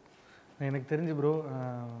வரலாம். எனக்கு தெரிஞ்சு ப்ரோ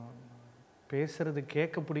பேசுறது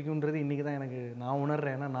கேட்க பிடிக்குன்றது இன்றைக்கி தான் நான்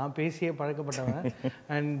உணர்றேன். ஏன்னா நான் பேசியே பழக்கப்பட்டவன்.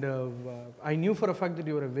 And I knew for a fact that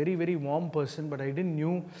you are a very very warm person. But I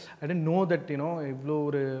didn't know that இவ்வளோ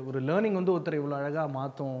ஒரு லேர்னிங் வந்து ஒருத்தர் இவ்வளோ அழகாக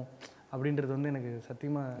மாற்றும் அப்படின்றது வந்து எனக்கு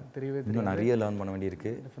சத்தியமாக தெரியவே தெரியும். இன்னும் நிறைய லேர்ன் பண்ண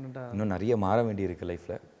வேண்டியிருக்கு. டெஃபினட்டாக இன்னும் நிறைய மாற வேண்டியிருக்கு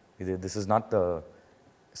லைஃப்பில். This is not the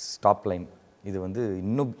stop line. இது வந்து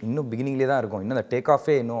இன்னும் பிகினிங்லேயே தான் இருக்கும். இன்னும் அந்த டேக்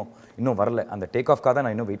ஆஃபே இன்னும் வரல. அந்த டேக் ஆஃப்காக தான்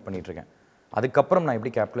நான் இன்னும் வெயிட் பண்ணிகிட்ருக்கேன். அதுக்கப்புறம் நான்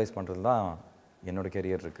எப்படி கேபிட்டலைஸ் பண்ணுறது தான் என்னோடய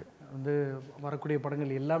கெரியர் இருக்குது. வந்து வரக்கூடிய படங்கள்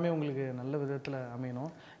எல்லாமே உங்களுக்கு நல்ல விதத்தில் அமையணும்.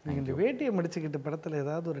 நீங்கள் இந்த வேட்டியை முடிச்சுக்கிட்ட படத்தில்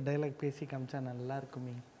ஏதாவது ஒரு டைலாக் பேசி காமிச்சா நல்லா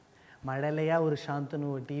இருக்குமே. மழலையாக ஒரு சாந்தனு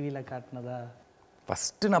டிவியில் காட்டினதா?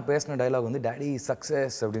 ஃபஸ்ட்டு நான் பேசின டைலாக் வந்து டேடி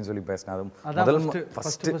சக்ஸஸ் அப்படின்னு சொல்லி பேசினேன். அது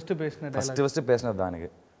ஃபஸ்ட்டு பேசினது தான்.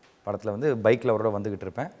 எனக்கு படத்தில் வந்து பைக்கில் அவரோட வந்துக்கிட்டு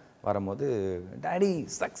இருப்பேன். வரும்போது டேடி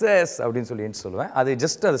சக்ஸஸ் அப்படின்னு சொல்லி சொல்லுவேன். அது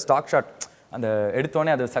ஜஸ்ட் அது ஸ்டாக் ஷாட். அந்த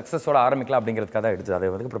எடுத்தோடனே அது சக்ஸஸோட ஆரம்பிக்கலாம் அப்படிங்கிறதுக்காக தான் எடுத்தது. அதை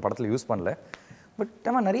வந்து அப்புறம் படத்தில் யூஸ் பண்ணல. பட்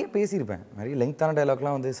நான் நிறைய பேசியிருப்பேன். நிறைய லெங்க்த்தான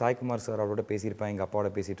டைலாக்லாம் வந்து சாய்குமார் சார் அவரோட பேசியிருப்பேன், எங்கள் அப்பாவோட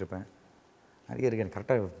பேசிகிட்டு இருப்பேன். நிறைய இருக்குது. எனக்கு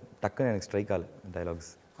கரெக்டாக டக்குன்னு எனக்கு ஸ்ட்ரைக் ஆகல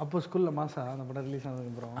டைலாக்ஸ். அப்போ ஸ்கூலில் மாசா அந்த படம் ரிலீஸ்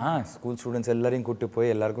ஆனதுக்கப்புறம் ஸ்கூல் ஸ்டூடெண்ட்ஸ் எல்லாரையும் கூப்பிட்டு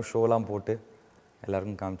போய் எல்லாருக்கும் ஷோலாம் போட்டு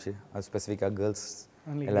எல்லாருக்கும் காமிச்சு, அது ஸ்பெசிஃபிக்காக கேர்ள்ஸ்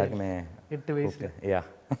எல்லாருக்குமே 8 வயசு.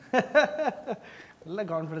 நல்ல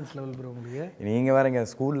கான்ஃபிடன்ஸ் லெவல் ப்ரோ உங்களுக்கு. நீங்கள் வேறு எங்கள்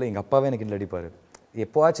ஸ்கூலில் எங்கள் அப்பாவே எனக்கு இல்லை அடிப்பார்.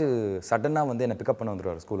 எப்போவாச்சும் சடனாக வந்து என்னை பிக்கப் பண்ண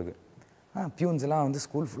வந்துடுவார் ஸ்கூலுக்கு. பியூன்ஸ் எல்லாம் வந்து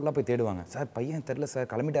ஸ்கூல் ஃபுல்லாக போய் தேடுவாங்க. சார் பையன் தெரில சார்,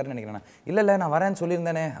 கிளம்பிட்டாருன்னு நினைக்கிறேன். இல்லை நான் வரேன்னு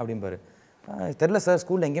சொல்லியிருந்தேனே அப்படிம்பாரு. தெரில சார்,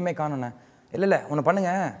 ஸ்கூலில் எங்கேயுமே காணோண்ணே. இல்லை ஒன்று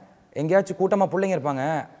பண்ணுங்கள், எங்கேயாச்சும் கூட்டமாக பிள்ளைங்க இருப்பாங்க,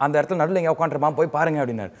 அந்த இடத்துல நடுவில் எங்கேயா உட்காந்துருப்பான், போய் பாருங்க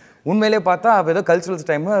அப்படின்னாரு. உண்மையிலே பார்த்தா அப்போ ஏதோ கல்ச்சுரல்ஸ்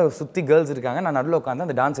டைமு சுற்றி கேர்ள்ஸ் இருக்காங்க, நான் நடுவில் உட்காந்து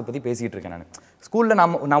அந்த டான்ஸை பற்றி பேசிகிட்டு இருக்கேன். நான் ஸ்கூலில்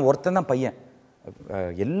நான் ஒருத்தன் தான் பையன்.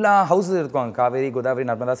 எல்லா ஹவுஸஸ் இருக்குவாங்க, காவேரி, கோதாவரி,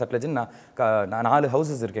 நர்மதா, சட்லஜின்னு நான் 4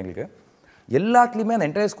 ஹவுசஸ் இருக்குது எங்களுக்கு. எல்லாத்துலேயுமே அந்த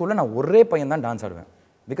என்டையர் ஸ்கூலில் நான் ஒரே பையன் தான் டான்ஸ் ஆடுவேன்.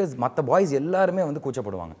 பிகாஸ் மற்ற பாய்ஸ் எல்லாருமே வந்து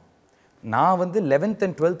கூச்சப்படுவாங்க. நான் வந்து 11th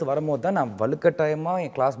and 12th வரும்போது தான் நான் வலுக்கட்டாயமாக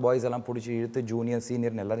என் கிளாஸ் பாய்ஸ் எல்லாம் பிடிச்சி இழுத்து, ஜூனியர்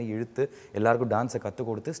சீனியர்னு எல்லாரும் இழுத்து எல்லாருக்கும் டான்ஸை கற்றுக்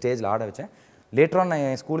கொடுத்து ஸ்டேஜில் ஆட வச்சேன். லேட்டராக நான்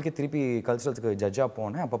என் ஸ்கூலுக்கு திருப்பி கல்ச்சுரல்ஸுக்கு ஜட்ஜாக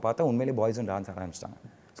போனேன். அப்போ பார்த்தா உண்மையிலேயே பாய்ஸும் டான்ஸ் ஆட ஆரம்பிச்சிட்டாங்க.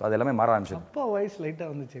 ஸோ அது எல்லாமே மாற ஆரம்பிச்சு. அப்பா வாய்ஸ்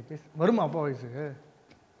லைட்டாக வந்துச்சு, வருமா அப்பா வாய்ஸு?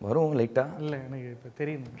 வரும் லைட்டாக. இல்லை எனக்கு இப்போ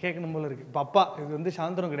தெரியும், கேட்கணும் போல இருக்குது. இப்போ அப்பா இது வந்து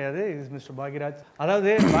சாந்தனு கிடையாது, இது மிஸ்டர் பாக்யராஜ்.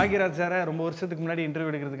 அதாவது பாக்யராஜ் சாரை ரொம்ப வருஷத்துக்கு முன்னாடி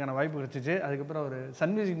இன்டர்வியூ எடுக்கிறதுக்கான வாய்ப்பு கிடச்சிச்சு. அதுக்கப்புறம் அவர்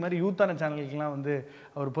சன் மியூசிக் மாதிரி யூத்தான சேனலுக்குலாம் வந்து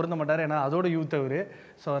அவர் பொருந்த மாட்டார், ஏன்னா அதோட யூத் அவர்.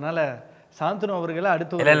 ஸோ அதனால் சாந்தனு அவர்களை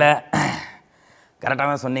அடுத்து இல்லை கரெக்டாக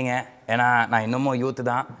தான் சொன்னீங்க. ஏன்னா நான் இன்னமும் யூத்து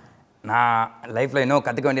தான். நான் லைஃப்பில் இன்னும்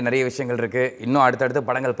கற்றுக்க வேண்டிய நிறைய விஷயங்கள் இருக்குது. இன்னும் அடுத்தடுத்து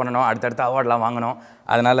படங்கள் பண்ணணும், அடுத்தடுத்து அவார்டெலாம் வாங்கணும்.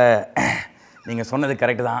 அதனால் நீங்கள் சொன்னது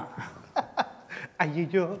கரெக்டு தான்.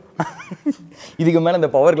 ஐயோ இதுக்கு மேலே இந்த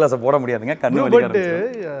பவர் கிளாஸை போட முடியாதுங்க, கண்ணு வலி.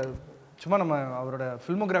 சும்மா நம்ம அவரோட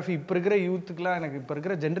ஃபில்மோகிராஃபி இப்போ இருக்கிற யூத்துக்குலாம், எனக்கு இப்போ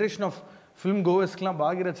இருக்கிற generation of film கோவர்ஸ்க்குலாம்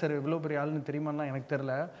Bhagyaraj sir எவ்வளோ பெரிய ஆளுன்னு தெரியுமான்னா எனக்கு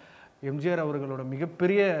தெரில. எம்ஜிஆர் அவர்களோட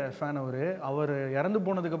மிகப்பெரிய ஃபேன் அவர் இறந்து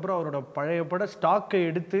போனதுக்கப்புறம் அவரோட பழைய பட ஸ்டாக்கை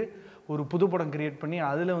எடுத்து ஒரு புது படம் கிரியேட் பண்ணி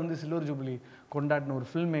அதில் வந்து சில்வர் ஜூப்ளி கொண்டாடின ஒரு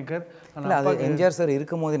ஃபில்ம் மேக்கர். அது எம்ஜிஆர் சார்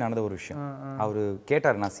இருக்கும் போது நடந்த ஒரு விஷயம். அவர்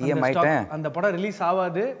கேட்டார், நான் சிஎம் ஆயிட்டேன், அந்த படம் ரிலீஸ்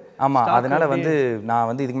ஆகாது, ஆமாம், அதனால வந்து நான்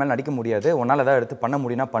வந்து இதுக்கு மேலே நடிக்க முடியாது, உன்னால் ஏதாவது எடுத்து பண்ண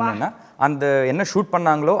முடியும்னா பண்ணுன்னா அந்த என்ன ஷூட்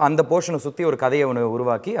பண்ணாங்களோ அந்த போர்ஷனை சுற்றி ஒரு கதையை ஒன்று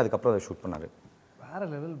உருவாக்கி அதுக்கப்புறம் அதை ஷூட் பண்ணார். வேற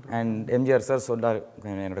லெவல். அண்ட் எம்ஜிஆர் சார் சொன்னார்,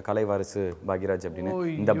 என்னோட கலை வாரிசு பாக்யராஜ் அப்படின்னு.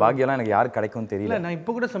 இந்த பாக்கியெல்லாம் எனக்கு யாருக்கு கிடைக்கும்னு தெரியல. நான்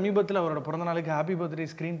இப்போ கூட சமீபத்தில் அவரோட பிறந்த நாளுக்கு ஹாப்பி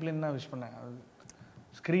பர்த்டே ஸ்க்ரீன் பிளேன்னு தான் விஷ் பண்ணேன்.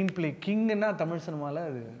 ஸ்க்ரீன் பிளே கிங்னா தமிழ் சினிமாவில்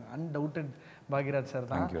அது அன்டவுட்டட் பாக்யராஜ் சார்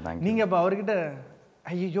தான். நீங்கள் இப்போ அவர்கிட்ட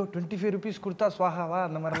ஐயோ 25 rupees கொடுத்தா ஸ்வாகாவா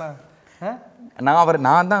அந்த மாதிரிலாம்?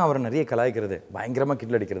 நான் தான் அவரை நிறைய கலாய்க்கிறது, பயங்கரமாக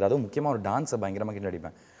கிட்ல அடிக்கிறது, அதுவும் முக்கியமாக ஒரு டான்ஸை பயங்கரமாக கிட்ல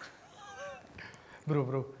அடிப்பேன்.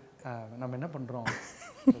 ப்ரோ நம்ம என்ன பண்ணுறோம்,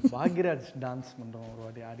 பாக்யராஜ் டான்ஸ் பண்ணுறோம், ஒரு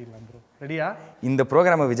வாட்டி ஆடிடலாம் ப்ரோ, ரெடியா? இந்த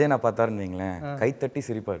ப்ரோக்ராமை விஜய் நான் பார்த்தாருன்னு வைங்களேன், கைத்தட்டி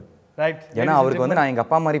சிரிப்பார். ரைட். ஏன்னா அவருக்கு வந்து நான் எங்கள்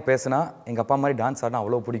அப்பா மாதிரி பேசினா, எங்கள் அப்பா மாதிரி டான்ஸ் ஆடினா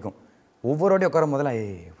அவ்வளோ பிடிக்கும். ஒவ்வொரு வாட்டியும் உட்கார முதல்ல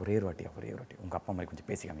ஒரே ஒரு வாட்டி உங்கள் அப்பா மாதிரி கொஞ்சம்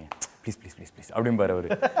பேசிக்காமே, ப்ளீஸ் அப்படிம்பார் அவர்.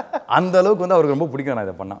 அந்த அளவுக்கு வந்து அவருக்கு ரொம்ப பிடிக்கும் நான்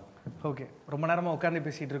இதை பண்ணால். ஓகே, ரொம்ப நேரமாக உட்காந்து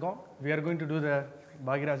பேசிகிட்டு இருக்கோம். We are going to two the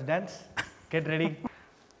Bhagyaraj dance. Get ready.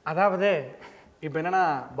 அதாவது இப்போ என்னன்னா,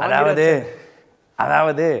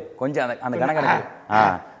 அதாவது கொஞ்சம் அந்த கணக்கு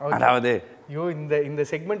அதாவது ஐயோ இந்த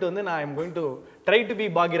செக்மெண்ட் வந்து நான் I'm going to try to be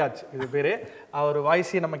Bhagyaraj, இது பேர். அவர்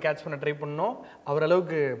வாய்ஸையும் நம்ம கேட்ச் பண்ண ட்ரை பண்ணோம். அவர்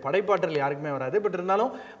அளவுக்கு படைப்பாற்றல் யாருக்குமே வராது. பட்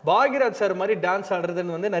இருந்தாலும் பாக்யராஜ் சார் மாதிரி டான்ஸ்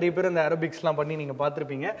ஆடுறதுன்னு வந்து நிறைய பேர் இந்த ஏரோபிக்ஸ்லாம் பண்ணி நீங்கள்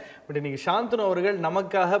பார்த்துருப்பீங்க. பட் இன்னைக்கு சாந்தனு அவர்கள்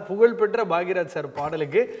நமக்காக புகழ்பெற்ற பாக்யராஜ் சார்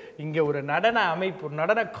பாடலுக்கு இங்கே ஒரு நடன அமைப்பு, ஒரு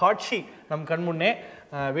நடன காட்சி நம் கண்முன்னே.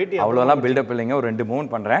 வேட்டி அவ்வளோலாம் பில்டப் இல்லைங்க, ஒரு 2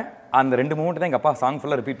 மூவ்மெண்ட் பண்ணுறேன். அந்த 2 மூவ்மெண்ட் தான் எங்கள் அப்பா சாங்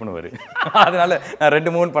ஃபுல்லாக ரிப்பீட் பண்ணுவார். அதனால நான்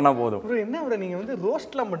 2 மூவ்மெண்ட் பண்ணால் போதும். என்ன அவரை நீங்கள் வந்து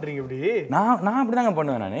ரோஸ்ட்லாம் பண்ணுறீங்க இப்படி? நான் அப்படி தாங்க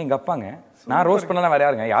பண்ணுவேன். நான் எங்கள் அப்பாங்க, நான் ரோஸ்ட் பண்ணலாம் வேற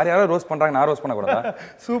யாருங்க, யாரும் ரோஸ்ட் பண்ணுறாங்க, நான் ரோஸ்ட் பண்ணக்கூடாதா?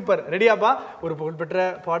 சூப்பர். ரெடியாப்பா? ஒரு புகழ்பெற்ற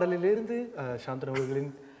பாடலிலிருந்து சாந்தனு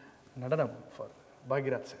அவர்களின் நடனம் ஃபார்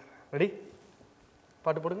பாக்யராஜ் சார். ரெடி?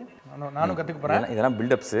 பாட்டு போடுங்க. நானும் கற்றுக்க போகிறேன். இதெல்லாம்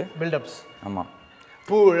பில்டப்ஸு. ஆமாம்.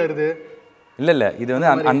 பூ விழருது இல்லை இது வந்து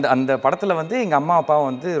அந்த படத்தில் வந்து எங்கள் அம்மா அப்பாவை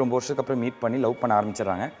வந்து ரொம்ப வருஷத்துக்கு அப்புறம் மீட் பண்ணி லவ் பண்ண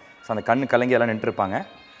ஆரம்பிச்சிடுறாங்க. ஸோ அந்த கண்ணு கலங்கி எல்லாம் நின்றுருப்பாங்க.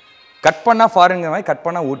 கட் பண்ணால் ஃபாரின்ங்கிற மாதிரி, கட்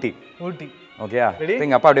பண்ணால் ஊட்டி. ஓகேயா?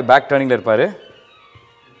 எங்கள் அப்பா அப்படியே பேக் டர்னிங்கில் இருப்பார்.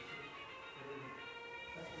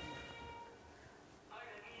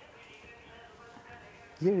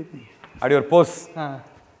 அப்படி ஒரு போஸ்.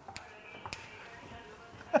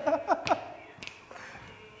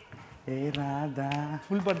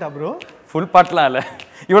 ஃபுல் பாட்டா ப்ரோ? ஃபுல் பாட்லாம் இல்லை,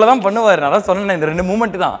 இவ்வளோதான் பண்ணுவார். நான் தான் சொன்னேன், இந்த 2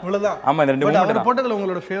 மூமெண்ட் தான். இவ்வளோதான். ஆமாம், இந்த 2 மூமெண்ட் தான். போட்டதில்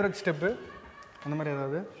உங்களோட ஃபேவரட் ஸ்டெப்பு அந்த மாதிரி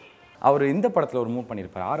ஏதாவது? அவர் இந்த படத்தில் ஒரு மூவ்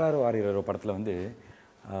பண்ணியிருப்பார், 666 படத்தில் வந்து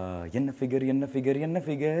என்ன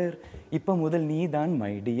ஃபிகர் இப்போ முதல் நீ தான்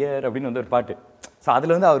மை டியர் அப்படின்னு வந்து ஒரு பாட்டு. ஸோ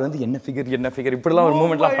அதில் வந்து அவர் வந்து என்ன ஃபிகர் இப்படிலாம் ஒரு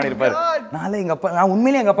மூமெண்ட்லாம் பண்ணியிருப்பார். நான்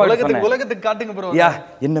உண்மையிலேயே எங்கள் அப்பா உலகத்துக்கு காட்டுங்க ப்ரோ,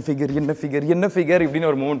 என்ன ஃபிகர்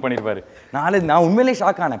இப்படின்னு ஒரு மூமெண்ட் பண்ணியிருப்பாரு. நான் உண்மையிலேயே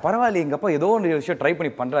ஷாக் ஆனேன். பரவாயில்ல, எங்கள் அப்பா ஏதோ ஒரு விஷயம் ட்ரை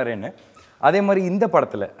பண்ணி பண்ணுறாருன்னு. அதே மாதிரி இந்த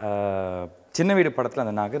படத்தில் சின்ன வீடு படத்தில்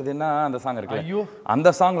அந்த நகருதுன்னா அந்த சாங் இருக்குல்ல, அந்த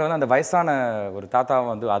சாங்ல வந்து அந்த வயசான ஒரு தாத்தா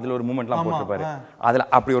வந்து அதில் ஒரு மூமெண்ட்லாம் போட்டிருப்பாரு. அதில்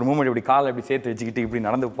அப்படி ஒரு மூமெண்ட் இப்படி காலை இப்படி சேர்த்து வச்சுக்கிட்டு இப்படி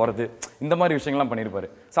நடந்து போகிறது, இந்த மாதிரி விஷயங்கள்லாம் பண்ணியிருப்பாரு.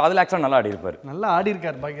 ஸோ அதில் ஆக்சுவலாக நல்லா ஆடி இருப்பார். நல்லா ஆடி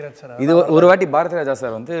இருக்கார் பாக்யராஜ் சார். இது ஒரு வாட்டி பாரதி ராஜா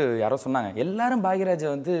சார் வந்து யாரோ சொன்னாங்க, எல்லாரும் பாக்யராஜை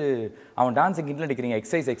வந்து அவன் டான்ஸுக்கு இன்ட்ல அடிக்கிறீங்க,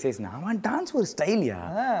 எக்ஸசைஸ் அவன் டான்ஸ் ஒரு ஸ்டைலியா,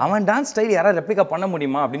 அவன் டான்ஸ் ஸ்டைல் யாராவது ரெப்ளிகா பண்ண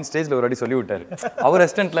முடியுமா அப்படின்னு ஸ்டேஜில் ஒரு வாட்டி சொல்லி விட்டார். அவர்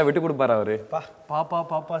ரெஸ்டன்ட்ல விட்டு கொடுப்பாரு அவரு.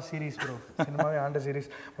 பாப்பா சீரீஸ் ப்ரோ, சினிமாவே ஆண்ட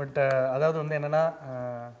சீரீஸ். பட் அதாவது வந்து என்னன்னா,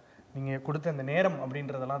 நீங்கள் கொடுத்த அந்த நேரம்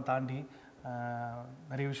அப்படின்றதெல்லாம் தாண்டி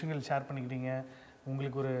நிறைய விஷயங்கள் ஷேர் பண்ணிக்கிட்டீங்க.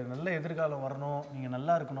 உங்களுக்கு ஒரு நல்ல எதிர்காலம் வரணும், நீங்கள்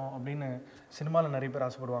நல்லா இருக்கணும் அப்படின்னு சினிமாவில் நிறைய பேர்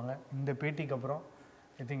ஆசைப்படுவாங்க. இந்த பேட்டிக்கு அப்புறம்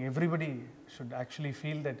I think everybody should actually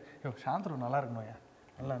feel that Shantanu நல்லா இருக்கணும்,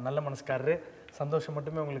 நல்ல மனசுக்காரரு, சந்தோஷம்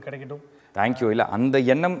மட்டுமே உங்களுக்கு கிடைக்கட்டும். தேங்க்யூ. இல்லை, அந்த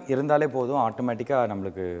எண்ணம் இருந்தாலே போதும், ஆட்டோமேட்டிக்காக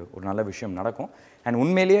நம்மளுக்கு ஒரு நல்ல விஷயம் நடக்கும். அண்ட்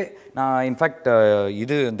உண்மையிலேயே நான் இன்ஃபேக்ட்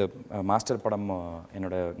இது இந்த மாஸ்டர் படம்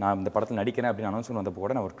நான் இந்த படத்தில் நடிக்கிறேன் அப்படின்னு அனௌன்ஸ்மெண்ட் வந்தப்போ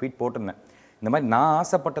கூட நான் ஒரு ட்வீட் போட்டிருந்தேன். இந்த மாதிரி நான்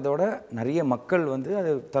ஆசைப்பட்டதோட நிறைய மக்கள் வந்து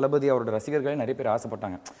அது தளபதி அவரோட ரசிகர்களே நிறைய பேர்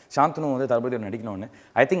ஆசைப்பட்டாங்க, சாந்தனு வந்து தளபதியோட நடிக்கணும்னு.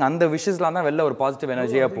 ஐ திங்க் அந்த விஷயஸ்லாம் தான் வெளில ஒரு பாசிட்டிவ்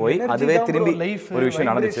எனர்ஜியாக போய் அதுவே திரும்பி ஒரு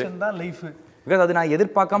விஷயம் நடந்துச்சு. பிகாஸ் அது நான்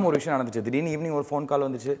எதிர்பார்க்காம ஒரு விஷயம் நடந்துச்சு. திடீர்னு ஈவினிங் ஒரு ஃபோன் கால்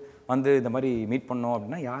வந்துச்சு, வந்து இந்த மாதிரி மீட் பண்ணோம்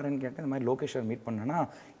அப்படின்னா யாருன்னு கேட்டேன். இந்த மாதிரி லோகேஷர் மீட் பண்ணேன்னா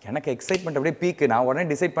எனக்கு எக்ஸைட்மெண்ட் அப்படியே பீக்கு. நான் உடனே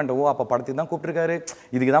டிசைட் பண்ணிட்டேன், அப்போ படத்துக்கு தான் கூப்பிட்டுருக்காரு,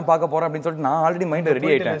 இதுக்கு தான் பார்க்க போகிறேன் அப்படின்னு சொல்லிட்டு நான் ஆல்ரெடி மைண்ட்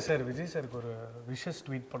ரெடி ஆகிட்டேன். சார் விஜய் சாருக்கு ஒரு விஷஸ்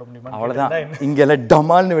ட்வீட் பண்ண முடியுமா? அவ்வளோதான், இங்கெல்லாம்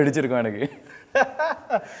டமால்னு வெடிச்சிருக்கோம் எனக்கு.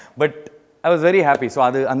 But I was very happy. So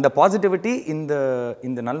அது அந்த பாசிட்டிவிட்டி,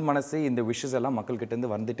 இந்த நல் மனசு, இந்த விஷஸ் எல்லாம்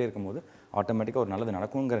மக்கள்கிட்டேருந்து வந்துகிட்டே இருக்கும்போது ஆட்டோமேட்டிக்காக ஒரு நல்லது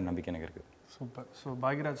நடக்குங்கிற நம்பிக்கை எனக்கு இருக்குது. சூப்பர். ஸோ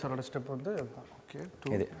பாக்யராஜ் சாரோட ஸ்டெப் வந்து ஓகே,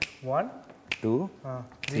 1 2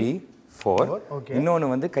 3 4. ஓகே, இன்னொன்று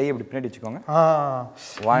வந்து கை இப்படி பின்னாடி வச்சுக்கோங்க.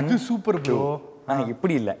 1 சூப்பர் ப்ரோ.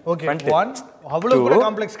 இப்படி இல்லை, ஓகே 1 அவ்வளோ கூட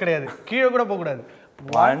காம்ப்ளெக்ஸ் கிடையாது, கீழே கூட போக கூடாது.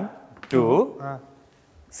 1 2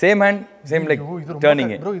 same hand same leg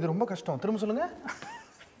turning. Bro இது ரொம்ப கஷ்டம், திரும்ப சொல்லுங்க.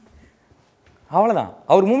 அவ்வளோதான்,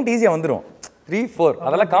 அவர் மூமெண்ட் ஈஸியாக வந்துடும். 3 4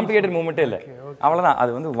 அதெல்லாம் காம்ப்ளிகேட்டட் மூமெண்ட்டே இல்லை. அவ்வளோதான்,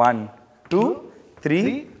 அது வந்து 1 2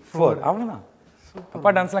 3 4 அவ்வளோதான். அப்பா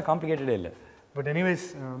டான்ஸ்லாம் காம்ப்ளிகேட்டடே இல்லை. பட் எனிவேஸ்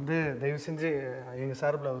வந்து தயவு செஞ்சு எங்கள்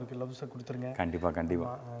சார்பில் அவருக்கு லவ்ஸை கொடுத்துருங்க.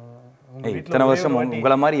 கண்டிப்பாக. இத்தனை வருஷம்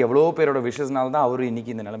உங்களை மாதிரி எவ்வளோ பேரோட விஷஸ்னால தான் அவர்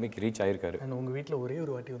இன்னைக்கு இந்த நிலைமைக்கு ரீச் ஆகிருக்காரு. உங்கள் வீட்டில் ஒரே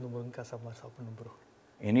ஒரு வாட்டி வந்து முருங்கக்காய் சாம்பார் சாப்பிடணும் ப்ரோ.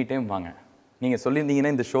 எனி டைம் வாங்க, நீங்கள் சொல்லியிருந்தீங்கன்னா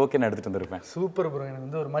இந்த ஷோக்கே நான் எடுத்துகிட்டு வந்திருப்பேன். சூப்பர் ப்ரோ, எனக்கு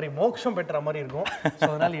வந்து ஒரு மாதிரி மோட்சம் பெற்ற மாதிரி இருக்கும். ஸோ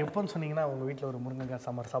அதனால் எப்போன்னு சொன்னீங்கன்னா உங்கள் வீட்டில் ஒரு முருங்கக்காய்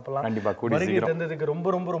சாம்பார் சாப்பிடலாம். கண்டிப்பாக, கூடி தந்ததுக்கு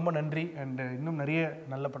ரொம்ப நன்றி. அண்ட் இன்னும் நிறைய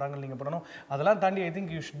நல்ல படங்கள் நீங்கள் பண்ணணும். அதெல்லாம் தாண்டி I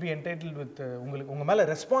think you should be entitle with உங்களுக்கு உங்கள் மேலே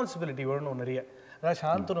ரெஸ்பான்சிபிலிட்டி வேணும் நிறைய. அதாவது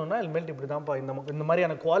சாந்தனுன்னா இனிமேல் இப்படி தான்ப்பா இந்த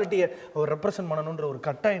மாதிரியான குவாலிட்டியை அவர் ரெப்ரசென்ட் பண்ணணுன்ற ஒரு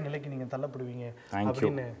கட்டாய நிலைக்கு நீங்கள் தள்ளப்படுவீங்க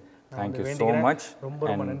அப்படின்னு. Thank you so much.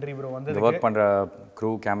 ரொம்ப நன்றி ப்ரோ. வந்து ஒர்க் பண்ணுற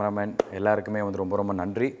க்ரூ, கேமராமேன் எல்லாருக்குமே வந்து ரொம்ப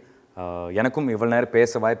நன்றி. எனக்கும் இவ்வளோ நேரம்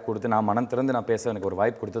பேச வாய்ப்பு கொடுத்து, நான் மனம் திறந்து நான் பேச எனக்கு ஒரு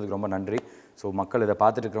வாய்ப்பு கொடுத்ததுக்கு ரொம்ப நன்றி. ஸோ மக்கள் இதை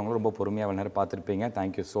பார்த்துட்டு இருக்கிறவங்களும் ரொம்ப பொறுமையாக இவ்வளோ நேரம் பார்த்துருப்பீங்க.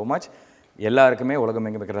 Thank you so much. எல்லாருக்குமே உலகம்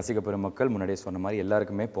எங்கே இருக்கிற ரசிக பெருமக்கள் முன்னாடியே சொன்ன மாதிரி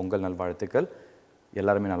எல்லாருக்குமே பொங்கல் நல்வாழ்த்துக்கள்.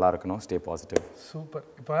 எல்லாருமே நல்லா இருக்கணும், ஸ்டே பாசிட்டிவ். சூப்பர்.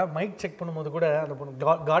 இப்போ மைக் செக் பண்ணும்போது கூட அந்த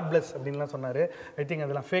பொண்ணு காட் பிளஸ் அப்படின்லாம் சொன்னார். ஐ திங்க்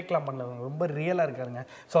அதெல்லாம் ஃபேக்லாம் பண்ணல, ரொம்ப ரியலாக இருக்காருங்க.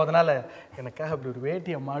 ஸோ அதனால் எனக்காக அப்படி ஒரு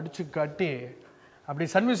வேட்டியை மடிச்சு காட்டி அப்படி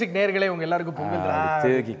சன் மியூசிக் நேயர்களே உங்க எல்லாருக்கும் பொங்கல்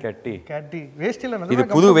தூக்கி கட்டி வேஷ்டியில் இது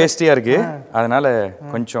புது வேஷ்டியாக இருக்கு, அதனால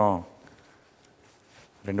கொஞ்சம்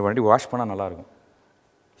 2 வாட்டி வாஷ் பண்ணால் நல்லாயிருக்கும்.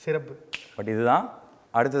 சிறப்பு. பட் இதுதான்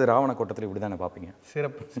அடுத்தது ராவண கோட்டத்தில் இப்படி தான் பார்ப்பீங்க.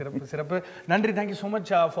 சிறப்பு. நன்றி. தேங்க்யூ ஸோ மச்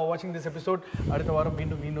ஃபார் வாட்சிங் திஸ் எபிசோட். அடுத்த வாரம்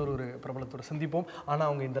மீண்டும் இன்னொரு பிரபலத்தோட சந்திப்போம். ஆனால்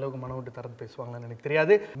அவங்க இந்த அளவுக்கு மனம் விட்டு தரது பேசுவாங்கன்னு எனக்கு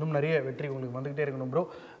தெரியாது. இன்னும் நிறைய வெற்றி உங்களுக்கு வந்துகிட்டே இருக்கணும் ப்ரோ.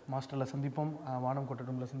 மாஸ்டரில் சந்திப்போம், வானம்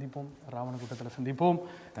கோட்டத்தில் சந்திப்போம், ராவண கூட்டத்தில் சந்திப்போம்.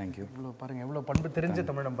 தேங்க்யூ. இவ்வளோ பாருங்கள், எவ்வளோ பண்பு தெரிஞ்ச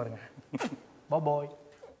தமிழம் பாருங்கள். பாய்.